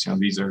place.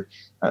 These are,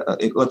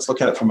 let's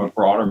look at it from a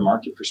broader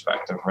market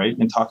perspective, right?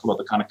 And talk about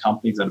the kind of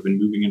companies that have been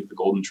moving into the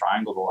Golden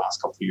Triangle the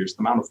last couple of years,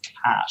 the amount of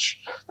cash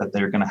that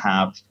they're going to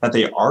have, that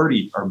they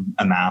already are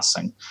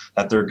amassing,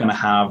 that they're going to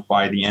have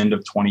by the end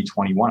of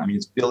 2021. I mean,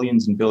 it's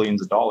billions and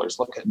billions of dollars.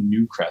 Look at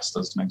Newcrest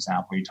as an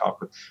example. You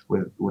talk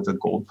with the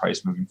gold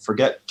price moving.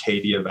 Forget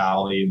Cadia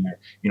Valley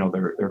and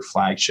their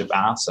flagship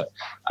asset.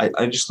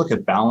 I just look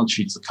at balance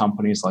sheets of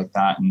companies like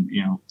that, and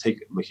take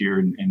it here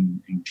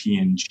in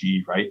PNG,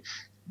 right?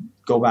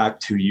 Go back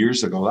 2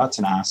 years ago, that's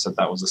an asset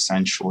that was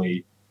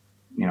essentially,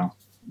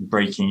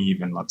 breaking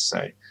even, let's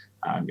say,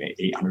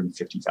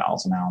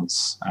 850,000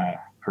 ounce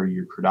per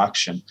year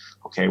production.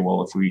 Okay,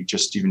 well, if we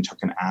just even took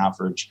an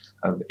average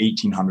of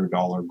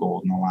 $1,800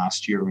 gold in the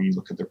last year, when you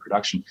look at their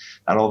production,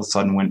 that all of a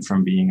sudden went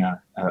from being a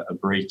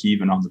break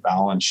even on the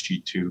balance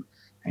sheet to,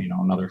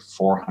 another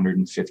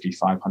 $450,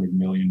 $500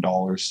 million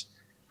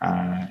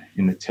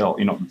in the till.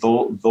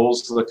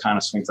 Those are the kind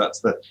of swings.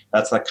 That's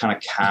that kind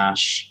of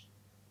cash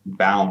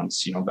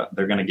balance, that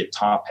they're going to get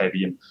top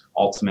heavy, and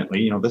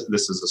ultimately,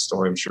 this is a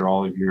story I'm sure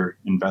all of your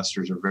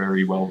investors are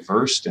very well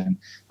versed in.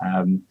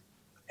 And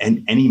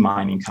any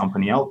mining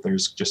company out there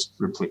is just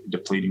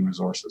depleting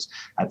resources.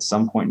 At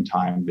some point in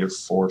time, they're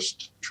forced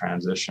to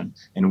transition,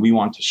 and we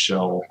want to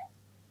show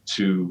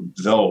to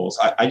those.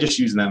 I just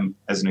use them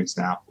as an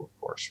example, of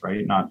course,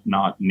 right?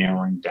 Not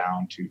narrowing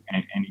down to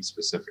any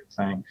specific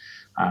thing.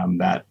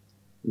 That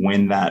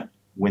when that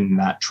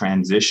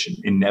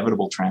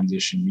inevitable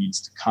transition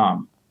needs to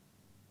come,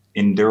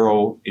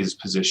 Enduro is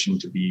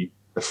positioned to be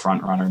the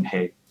front runner, and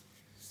hey,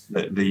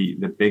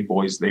 the big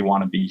boys, they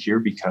want to be here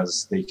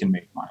because they can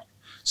make money.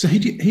 So who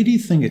do you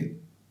think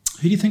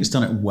has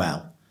done it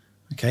well?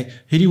 Okay,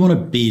 who do you want to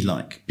be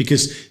like?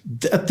 Because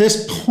at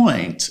this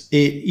point,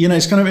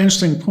 it's kind of an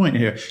interesting point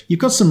here.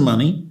 You've got some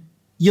money.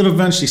 You'll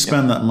eventually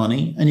spend that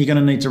money, and you're going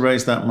to need to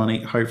raise that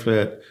money, hopefully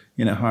at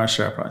higher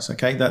share price.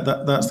 Okay, that's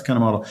the kind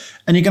of model,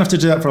 and you're going to have to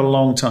do that for a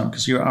long time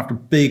because you're after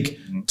big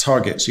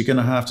targets. You're going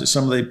to have to.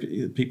 Some of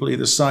the people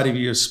either side of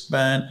you have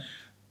spent,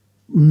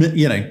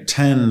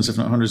 tens, if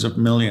not hundreds of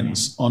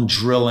millions on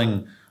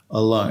drilling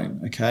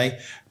alone. Okay.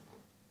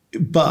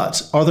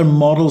 But are there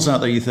models out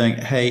there you think,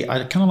 hey,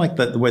 I kind of like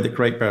the way that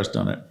Great Bear's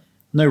done it?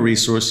 No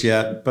resource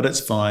yet, but it's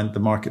fine. The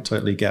market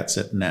totally gets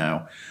it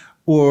now.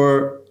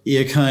 Or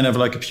you're kind of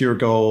like a Pure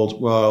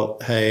Gold. Well,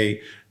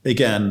 hey,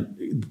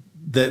 again,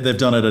 they've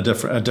done it a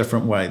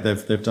different way.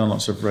 They've done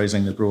lots of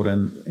raising. They've brought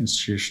in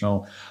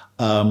institutional,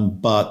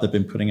 but they've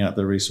been putting out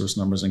their resource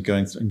numbers and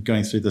going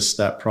through the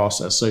step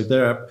process. So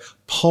they're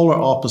polar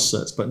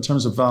opposites. But in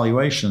terms of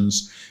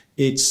valuations,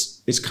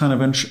 it's kind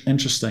of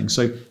interesting.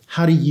 So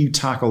how do you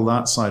tackle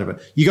that side of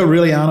it? You got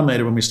really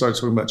animated when we started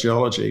talking about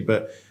geology,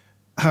 but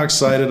how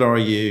excited are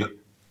you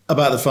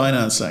about the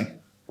financing?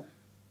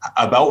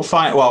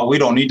 Well, we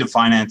don't need to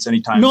finance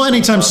anytime Not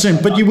anytime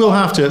soon, but you will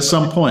have to at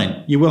some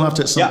point. You will have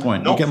to at some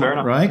point. No, fair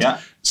enough. Right?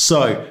 Yeah.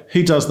 So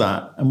who does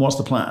that and what's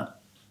the plan?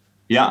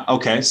 Yeah,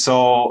 okay.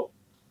 So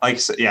like I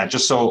said,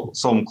 just so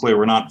I'm clear,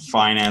 we're not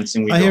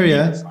financing. We I hear you.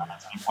 Need to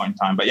finance at any point in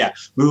time. But yeah,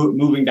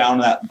 moving down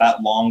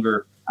that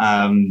longer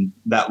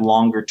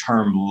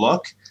term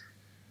look.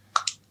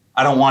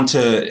 I don't want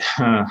to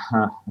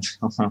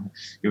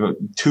give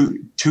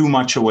too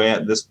much away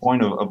at this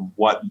point of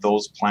what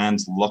those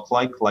plans look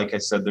like. Like I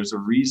said, there's a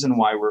reason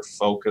why we're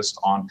focused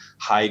on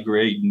high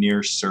grade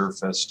near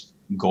surface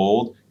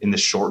gold in the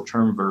short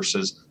term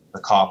versus the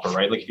copper,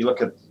 right? Like if you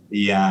look at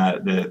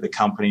the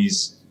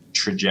company's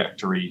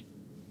trajectory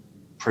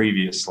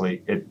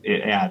previously, it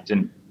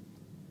didn't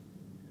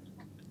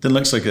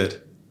look so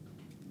good.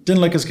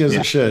 Didn't look as good as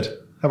it should.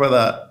 How about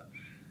that?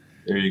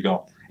 There you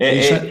go.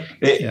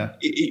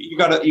 You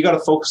gotta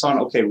focus on,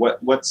 okay,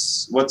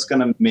 what's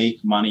going to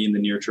make money in the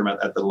near term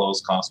at the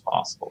lowest cost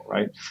possible,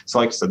 right? So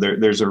like I said,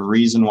 there's a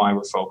reason why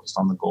we're focused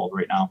on the gold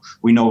right now.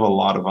 We know of a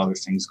lot of other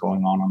things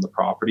going on the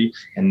property,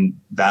 and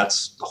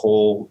that's the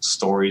whole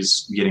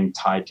story's getting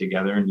tied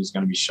together and is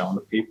going to be shown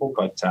to people.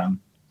 But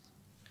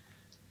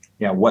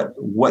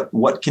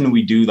what can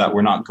we do that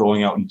we're not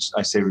going out and,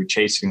 I say, we're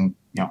chasing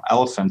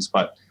elephants,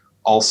 but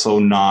also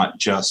not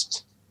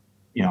just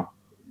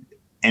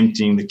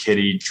emptying the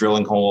kitty,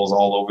 drilling holes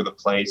all over the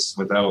place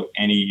without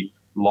any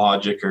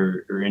logic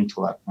or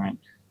intellect, right?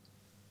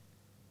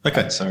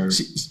 Okay, so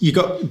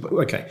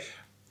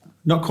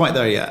not quite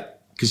there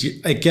yet, because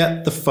I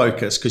get the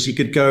focus, because you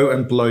could go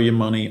and blow your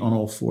money on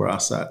all 4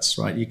 assets,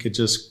 right? You could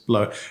just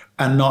blow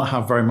and not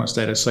have very much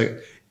data. So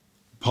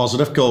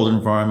positive gold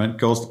environment,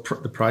 gold's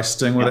the price is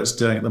doing what it's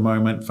doing at the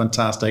moment,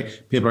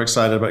 fantastic. People are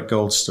excited about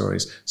gold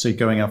stories. So you're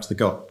going after the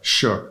gold,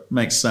 sure,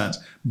 makes sense.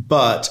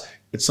 But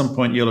at some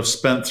point you'll have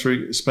spent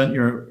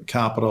your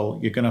capital,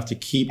 you're going to have to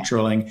keep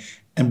drilling.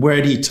 And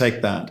where do you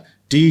take that?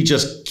 Do you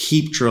just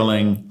keep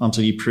drilling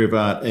until you prove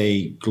out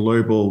a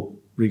global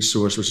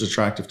resource which is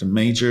attractive to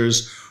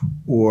majors,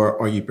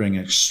 or are you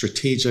bringing a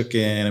strategic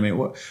in? I mean,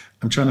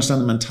 I'm trying to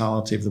understand the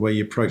mentality of the way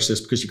you approach this,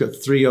 because you've got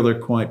 3 other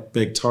quite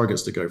big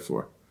targets to go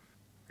for.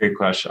 Great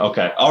question.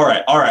 Okay. All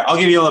right. I'll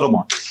give you a little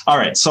more. All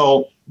right.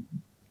 So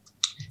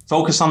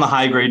focus on the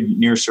high grade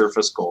near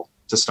surface gold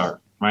to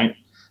start, right?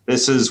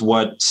 This is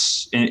what,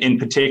 in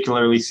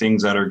particularly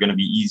things that are going to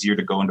be easier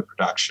to go into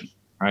production,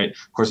 right?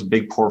 Of course, a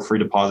big porphyry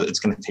deposit, it's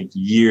going to take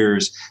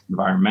years,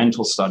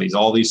 environmental studies,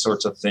 all these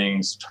sorts of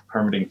things,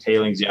 permitting,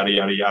 tailings, yada,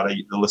 yada, yada,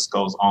 the list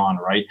goes on,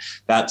 right?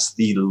 That's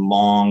the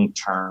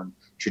long-term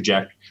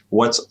trajectory.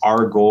 What's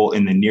our goal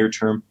in the near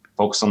term?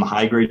 Focus on the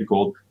high-grade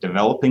gold,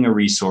 developing a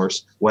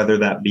resource, whether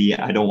that be,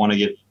 I don't want to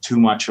get too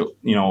much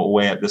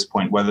away at this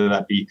point, whether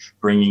that be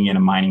bringing in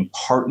a mining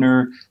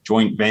partner,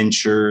 joint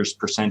ventures,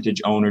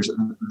 percentage owners.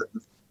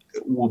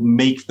 We'll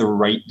make the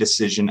right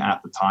decision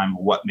at the time,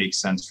 what makes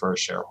sense for our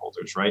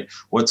shareholders, right?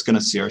 What's going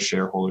to see our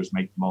shareholders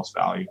make the most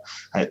value.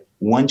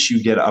 Once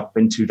you get up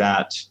into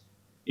that,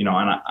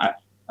 and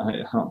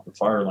the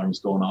fire alarm's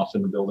going off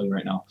in the building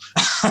right now.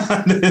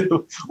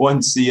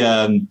 Once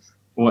the,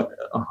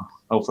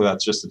 hopefully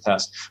that's just a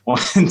test.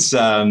 Once,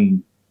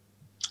 I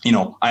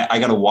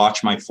got to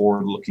watch my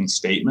forward-looking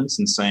statements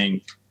and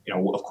saying,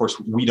 of course,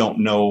 we don't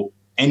know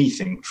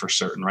anything for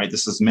certain, right?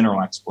 This is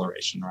mineral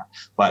exploration, right?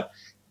 But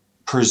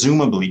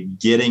presumably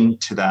getting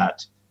to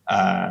that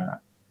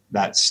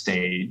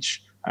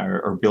stage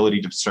or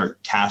ability to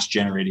start cash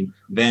generating,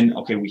 then,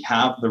 okay, we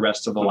have the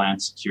rest of the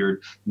land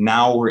secured.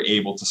 Now we're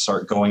able to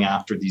start going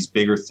after these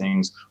bigger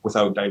things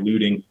without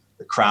diluting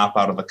the crap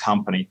out of the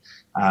company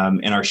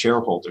and our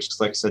shareholders. Because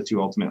like I said,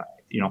 too, ultimately,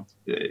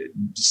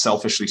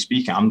 selfishly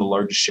speaking, I'm the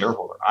largest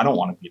shareholder. I don't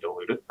want to be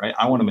diluted, right?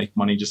 I want to make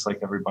money just like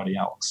everybody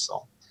else.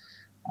 So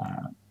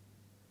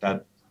does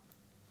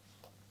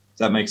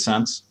that make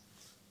sense?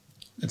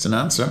 It's an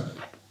answer.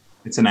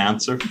 It's an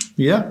answer.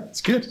 Yeah,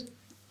 it's good.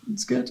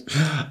 It's good.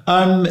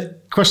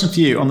 Question for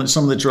you on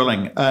some of the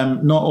drilling.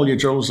 Not all your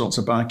drill results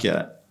are back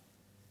yet.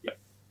 Yep.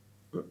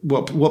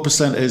 What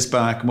percent is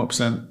back, and what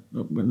percent,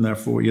 and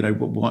therefore,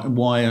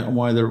 why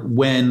are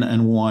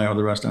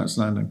the rest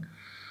outstanding?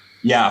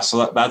 Yeah,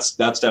 so that's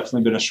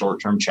definitely been a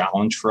short-term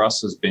challenge for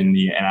us. Has been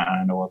and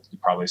I know it's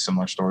probably a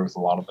similar story with a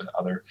lot of the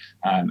other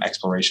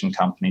exploration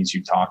companies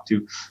you talk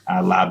to.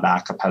 Lab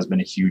backup has been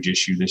a huge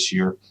issue this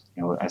year.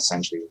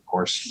 Essentially, of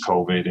course,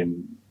 COVID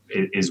and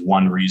is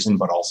one reason,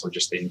 but also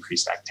just the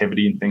increased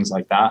activity and things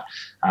like that.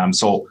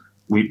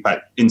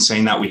 But in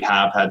saying that, we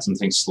have had some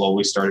things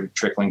slowly started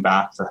trickling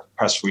back. The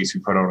press release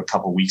we put out a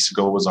couple of weeks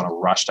ago was on a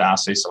rushed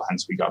assay, so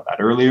hence we got that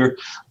earlier.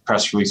 The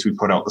press release we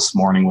put out this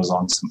morning was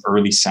on some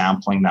early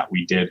sampling that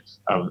we did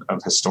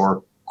of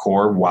historic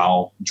core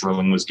while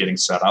drilling was getting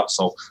set up.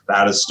 So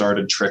that has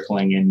started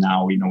trickling in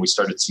now. We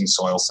started seeing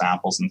soil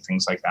samples and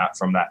things like that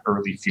from that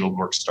early field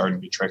work starting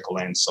to trickle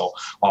in. So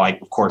while I,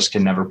 of course,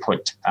 can never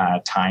put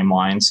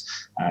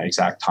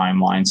exact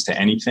timelines to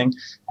anything,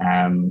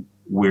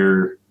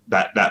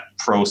 that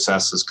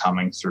process is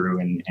coming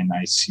through, and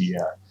I see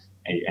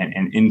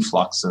an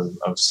influx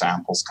of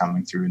samples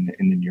coming through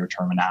in the near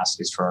term and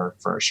assays for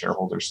our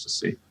shareholders to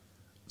see.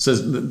 So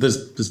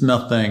there's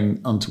nothing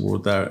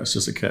untoward there. It's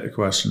just a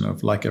question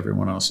of, like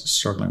everyone else,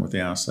 struggling with the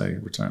assay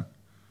return.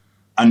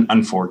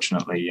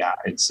 Unfortunately, yeah,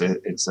 it's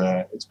been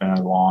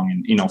a long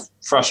and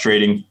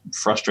frustrating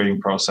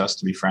process,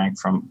 to be frank,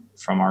 from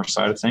our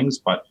side of things.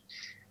 But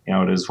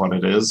it is what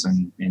it is,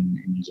 and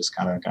you just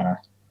gotta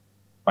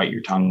bite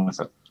your tongue with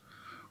it.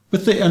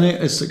 And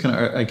it's kind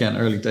of, again,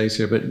 early days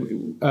here, but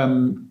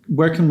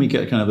where can we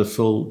get kind of the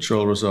full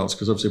drill results?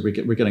 Because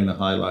obviously we're getting the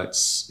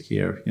highlights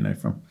here,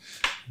 from.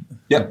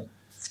 Yeah.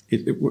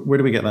 Where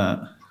do we get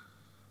that?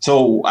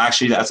 So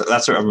actually,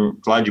 I'm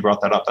glad you brought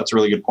that up. That's a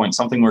really good point.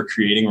 Something we're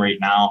creating right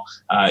now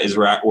is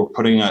we're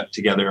putting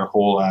together a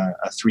whole a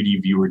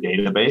 3D viewer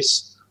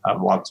database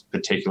of what's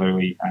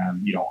particularly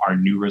our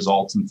new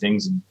results and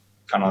things, and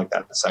kind of like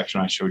that section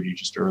I showed you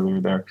just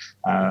earlier there,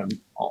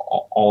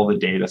 all the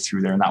data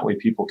through there. And that way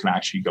people can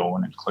actually go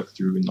in and click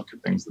through and look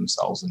at things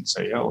themselves and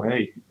say, oh,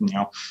 hey,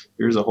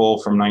 here's a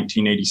hole from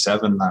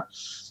 1987 that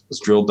was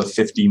drilled to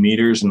 50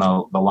 meters and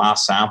the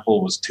last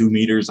sample was 2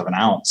 meters of an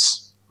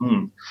ounce.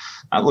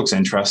 That looks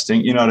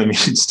interesting. You know what I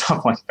mean?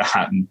 Stuff like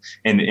that.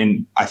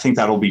 And I think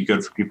that'll be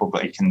good for people,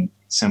 but they can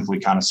simply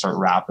kind of start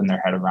wrapping their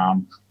head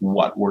around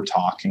what we're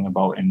talking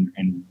about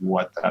and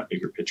what that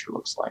bigger picture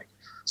looks like.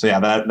 So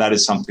yeah, that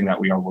is something that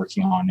we are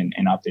working on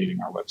and updating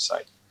our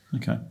website.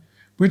 Okay.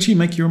 Where do you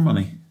make your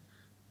money?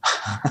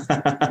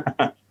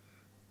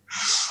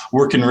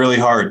 Working really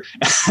hard.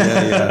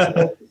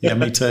 Yeah,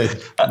 me too.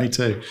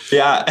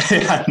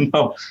 Yeah,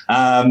 no.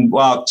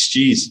 Well,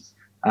 geez.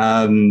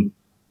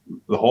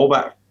 The whole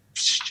back,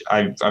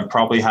 I've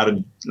probably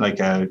had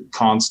a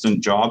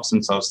constant job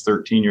since I was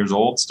 13 years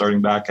old,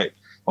 starting back at,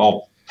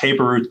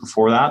 paper routes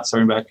before that,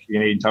 starting back at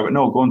Canadian Tire. But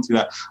no, going through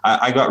that,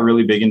 I got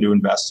really big into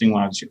investing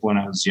when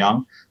I was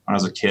young, when I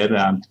was a kid,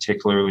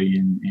 particularly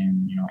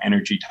in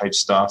energy type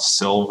stuff,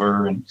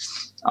 silver and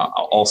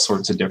all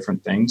sorts of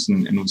different things,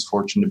 and was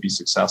fortunate to be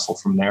successful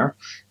from there.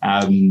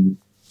 On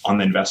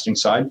the investing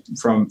side,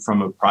 from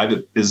a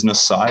private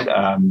business side,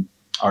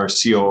 our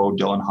COO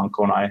Dylan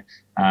Hunko and I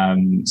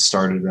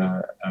started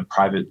a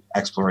private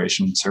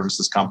exploration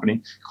services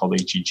company called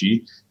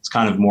HEG. It's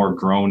kind of more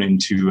grown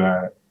into,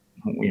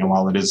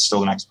 while it is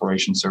still an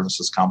exploration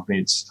services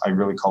company, I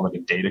really call it a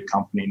data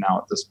company now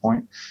at this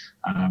point.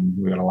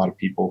 We got a lot of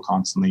people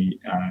constantly.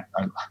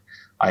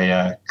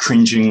 I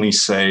cringingly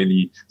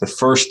say the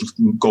first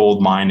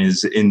gold mine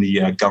is in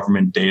the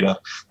government data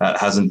that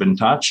hasn't been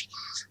touched.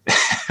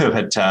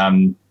 But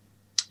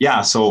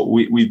so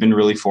we've been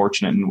really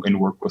fortunate and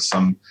work with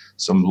some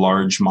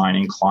large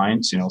mining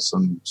clients,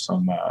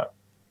 some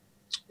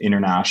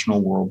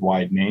international,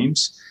 worldwide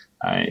names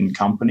in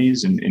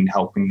companies, and in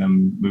helping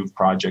them move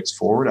projects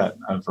forward at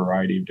a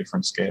variety of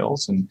different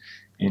scales, and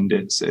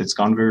it's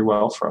gone very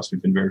well for us.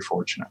 We've been very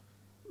fortunate.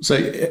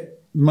 So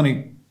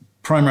money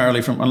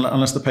primarily from,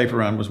 unless the paper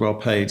round was well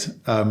paid,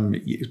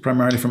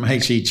 primarily from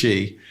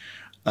HEG.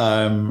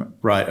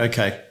 Right.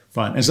 Okay.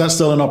 Fine. Is that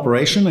still an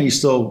operation?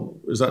 Is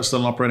that still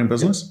an operating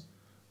business?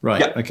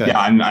 Right. Yeah. Okay. Yeah.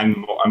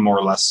 I'm more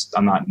or less.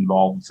 I'm not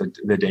involved with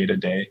the day to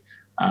day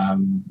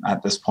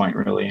at this point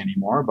really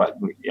anymore. But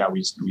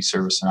we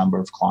service a number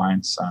of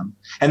clients,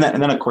 and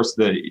then of course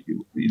that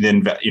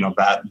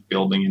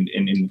building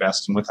and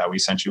investing with that, we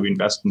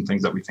invest in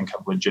things that we think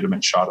have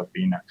legitimate shot of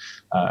being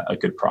a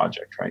good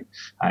project, right?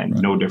 And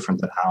no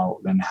different than how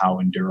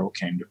Enduro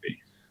came to be.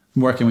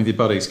 Working with your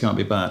buddies can't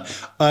be bad.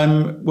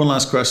 One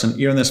last question: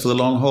 you're in this for the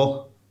long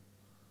haul?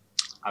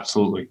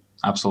 Absolutely.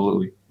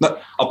 Look,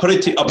 I'll put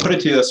it to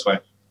you this way.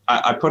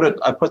 I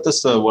put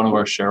this to one of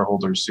our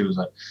shareholders who's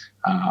a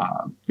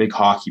big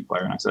hockey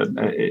player, and I said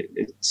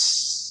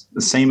it's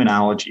the same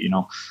analogy.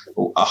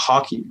 A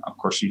hockey, of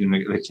course, using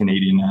the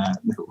Canadian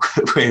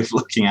way of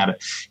looking at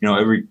it.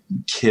 Every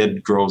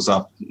kid grows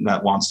up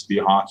that wants to be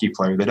a hockey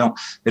player. They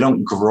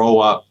don't grow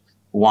up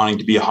wanting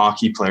to be a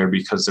hockey player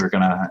because they're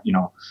gonna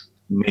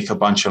make a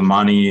bunch of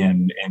money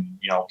and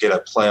get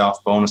a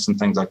playoff bonus and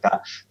things like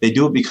that. They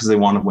do it because they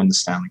want to win the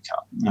Stanley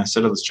Cup. And I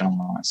said to this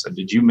gentleman,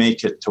 did you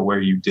make it to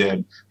where you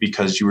did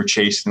because you were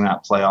chasing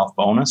that playoff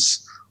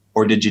bonus,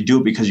 or did you do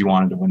it because you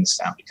wanted to win the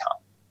Stanley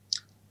Cup?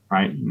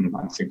 Right? And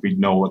I think we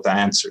know what the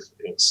answer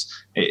is.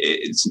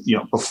 It's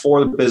before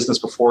the business,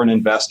 before an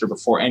investor,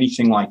 before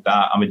anything like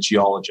that, I'm a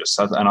geologist,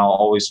 and I'll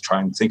always try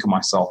and think of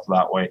myself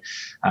that way.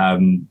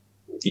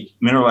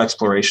 Mineral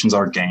exploration is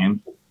our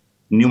game.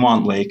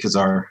 Newmont Lake is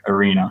our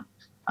arena,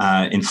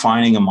 and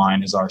finding a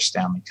mine is our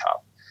Stanley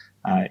Cup.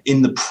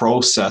 In the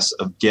process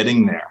of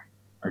getting there,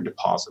 or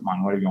deposit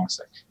mine, whatever you want to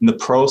say, in the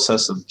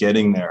process of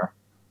getting there,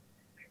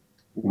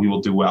 we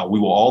will do well. We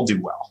will all do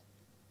well,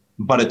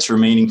 but it's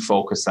remaining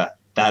focused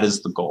that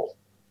is the goal.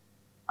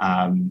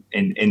 And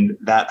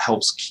that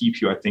helps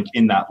keep you, I think,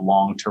 in that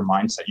long-term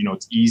mindset.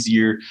 It's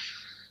easier,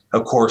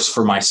 of course,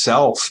 for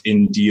myself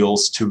in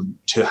deals to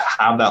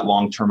have that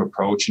long-term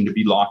approach and to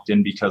be locked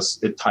in, because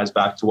it ties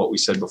back to what we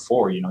said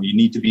before. You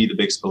need to be the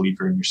biggest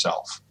believer in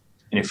yourself.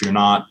 And if you're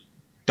not,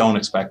 don't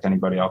expect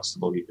anybody else to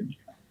believe in you,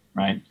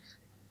 right?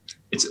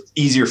 It's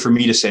easier for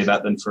me to say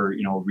that than for,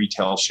 a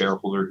retail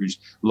shareholder who's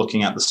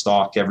looking at the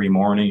stock every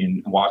morning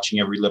and watching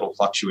every little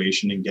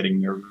fluctuation and getting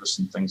nervous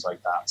and things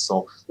like that.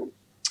 So,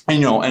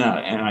 and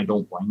I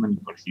don't blame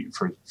anybody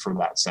for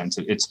that sense.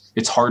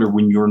 It's harder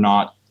when you're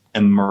not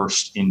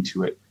immersed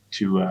into it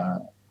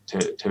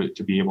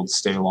to be able to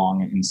stay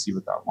along and see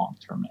what that long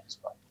term is.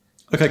 But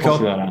okay,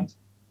 Cole.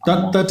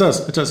 That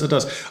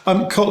does.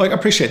 Cole, I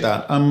appreciate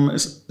that.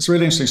 It's a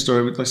really interesting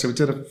story. Like I said, we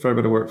did a fair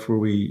bit of work before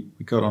we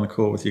got on a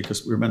call with you,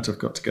 because we were meant to have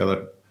got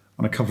together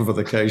on a couple of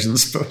other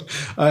occasions,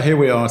 but here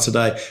we are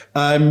today.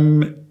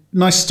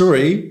 Nice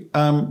story.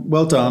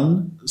 Well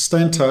done.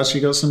 Stay in touch.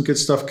 You got some good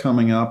stuff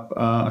coming up.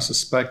 I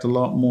suspect a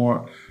lot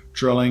more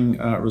drilling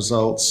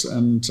results,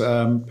 and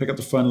pick up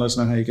the phone, let us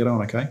know how you get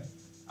on, okay?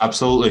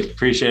 Absolutely.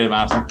 Appreciate it,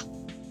 Matthew.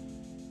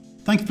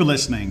 Thank you for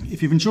listening.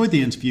 If you've enjoyed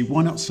the interview,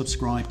 why not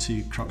subscribe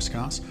to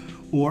Cruxcast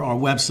or our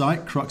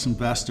website,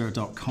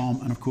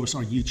 cruxinvestor.com, and of course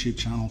our YouTube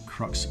channel,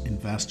 Crux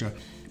Investor.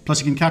 Plus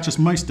you can catch us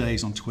most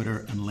days on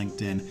Twitter and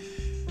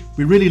LinkedIn.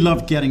 We really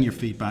love getting your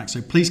feedback,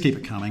 so please keep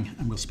it coming,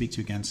 and we'll speak to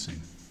you again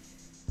soon.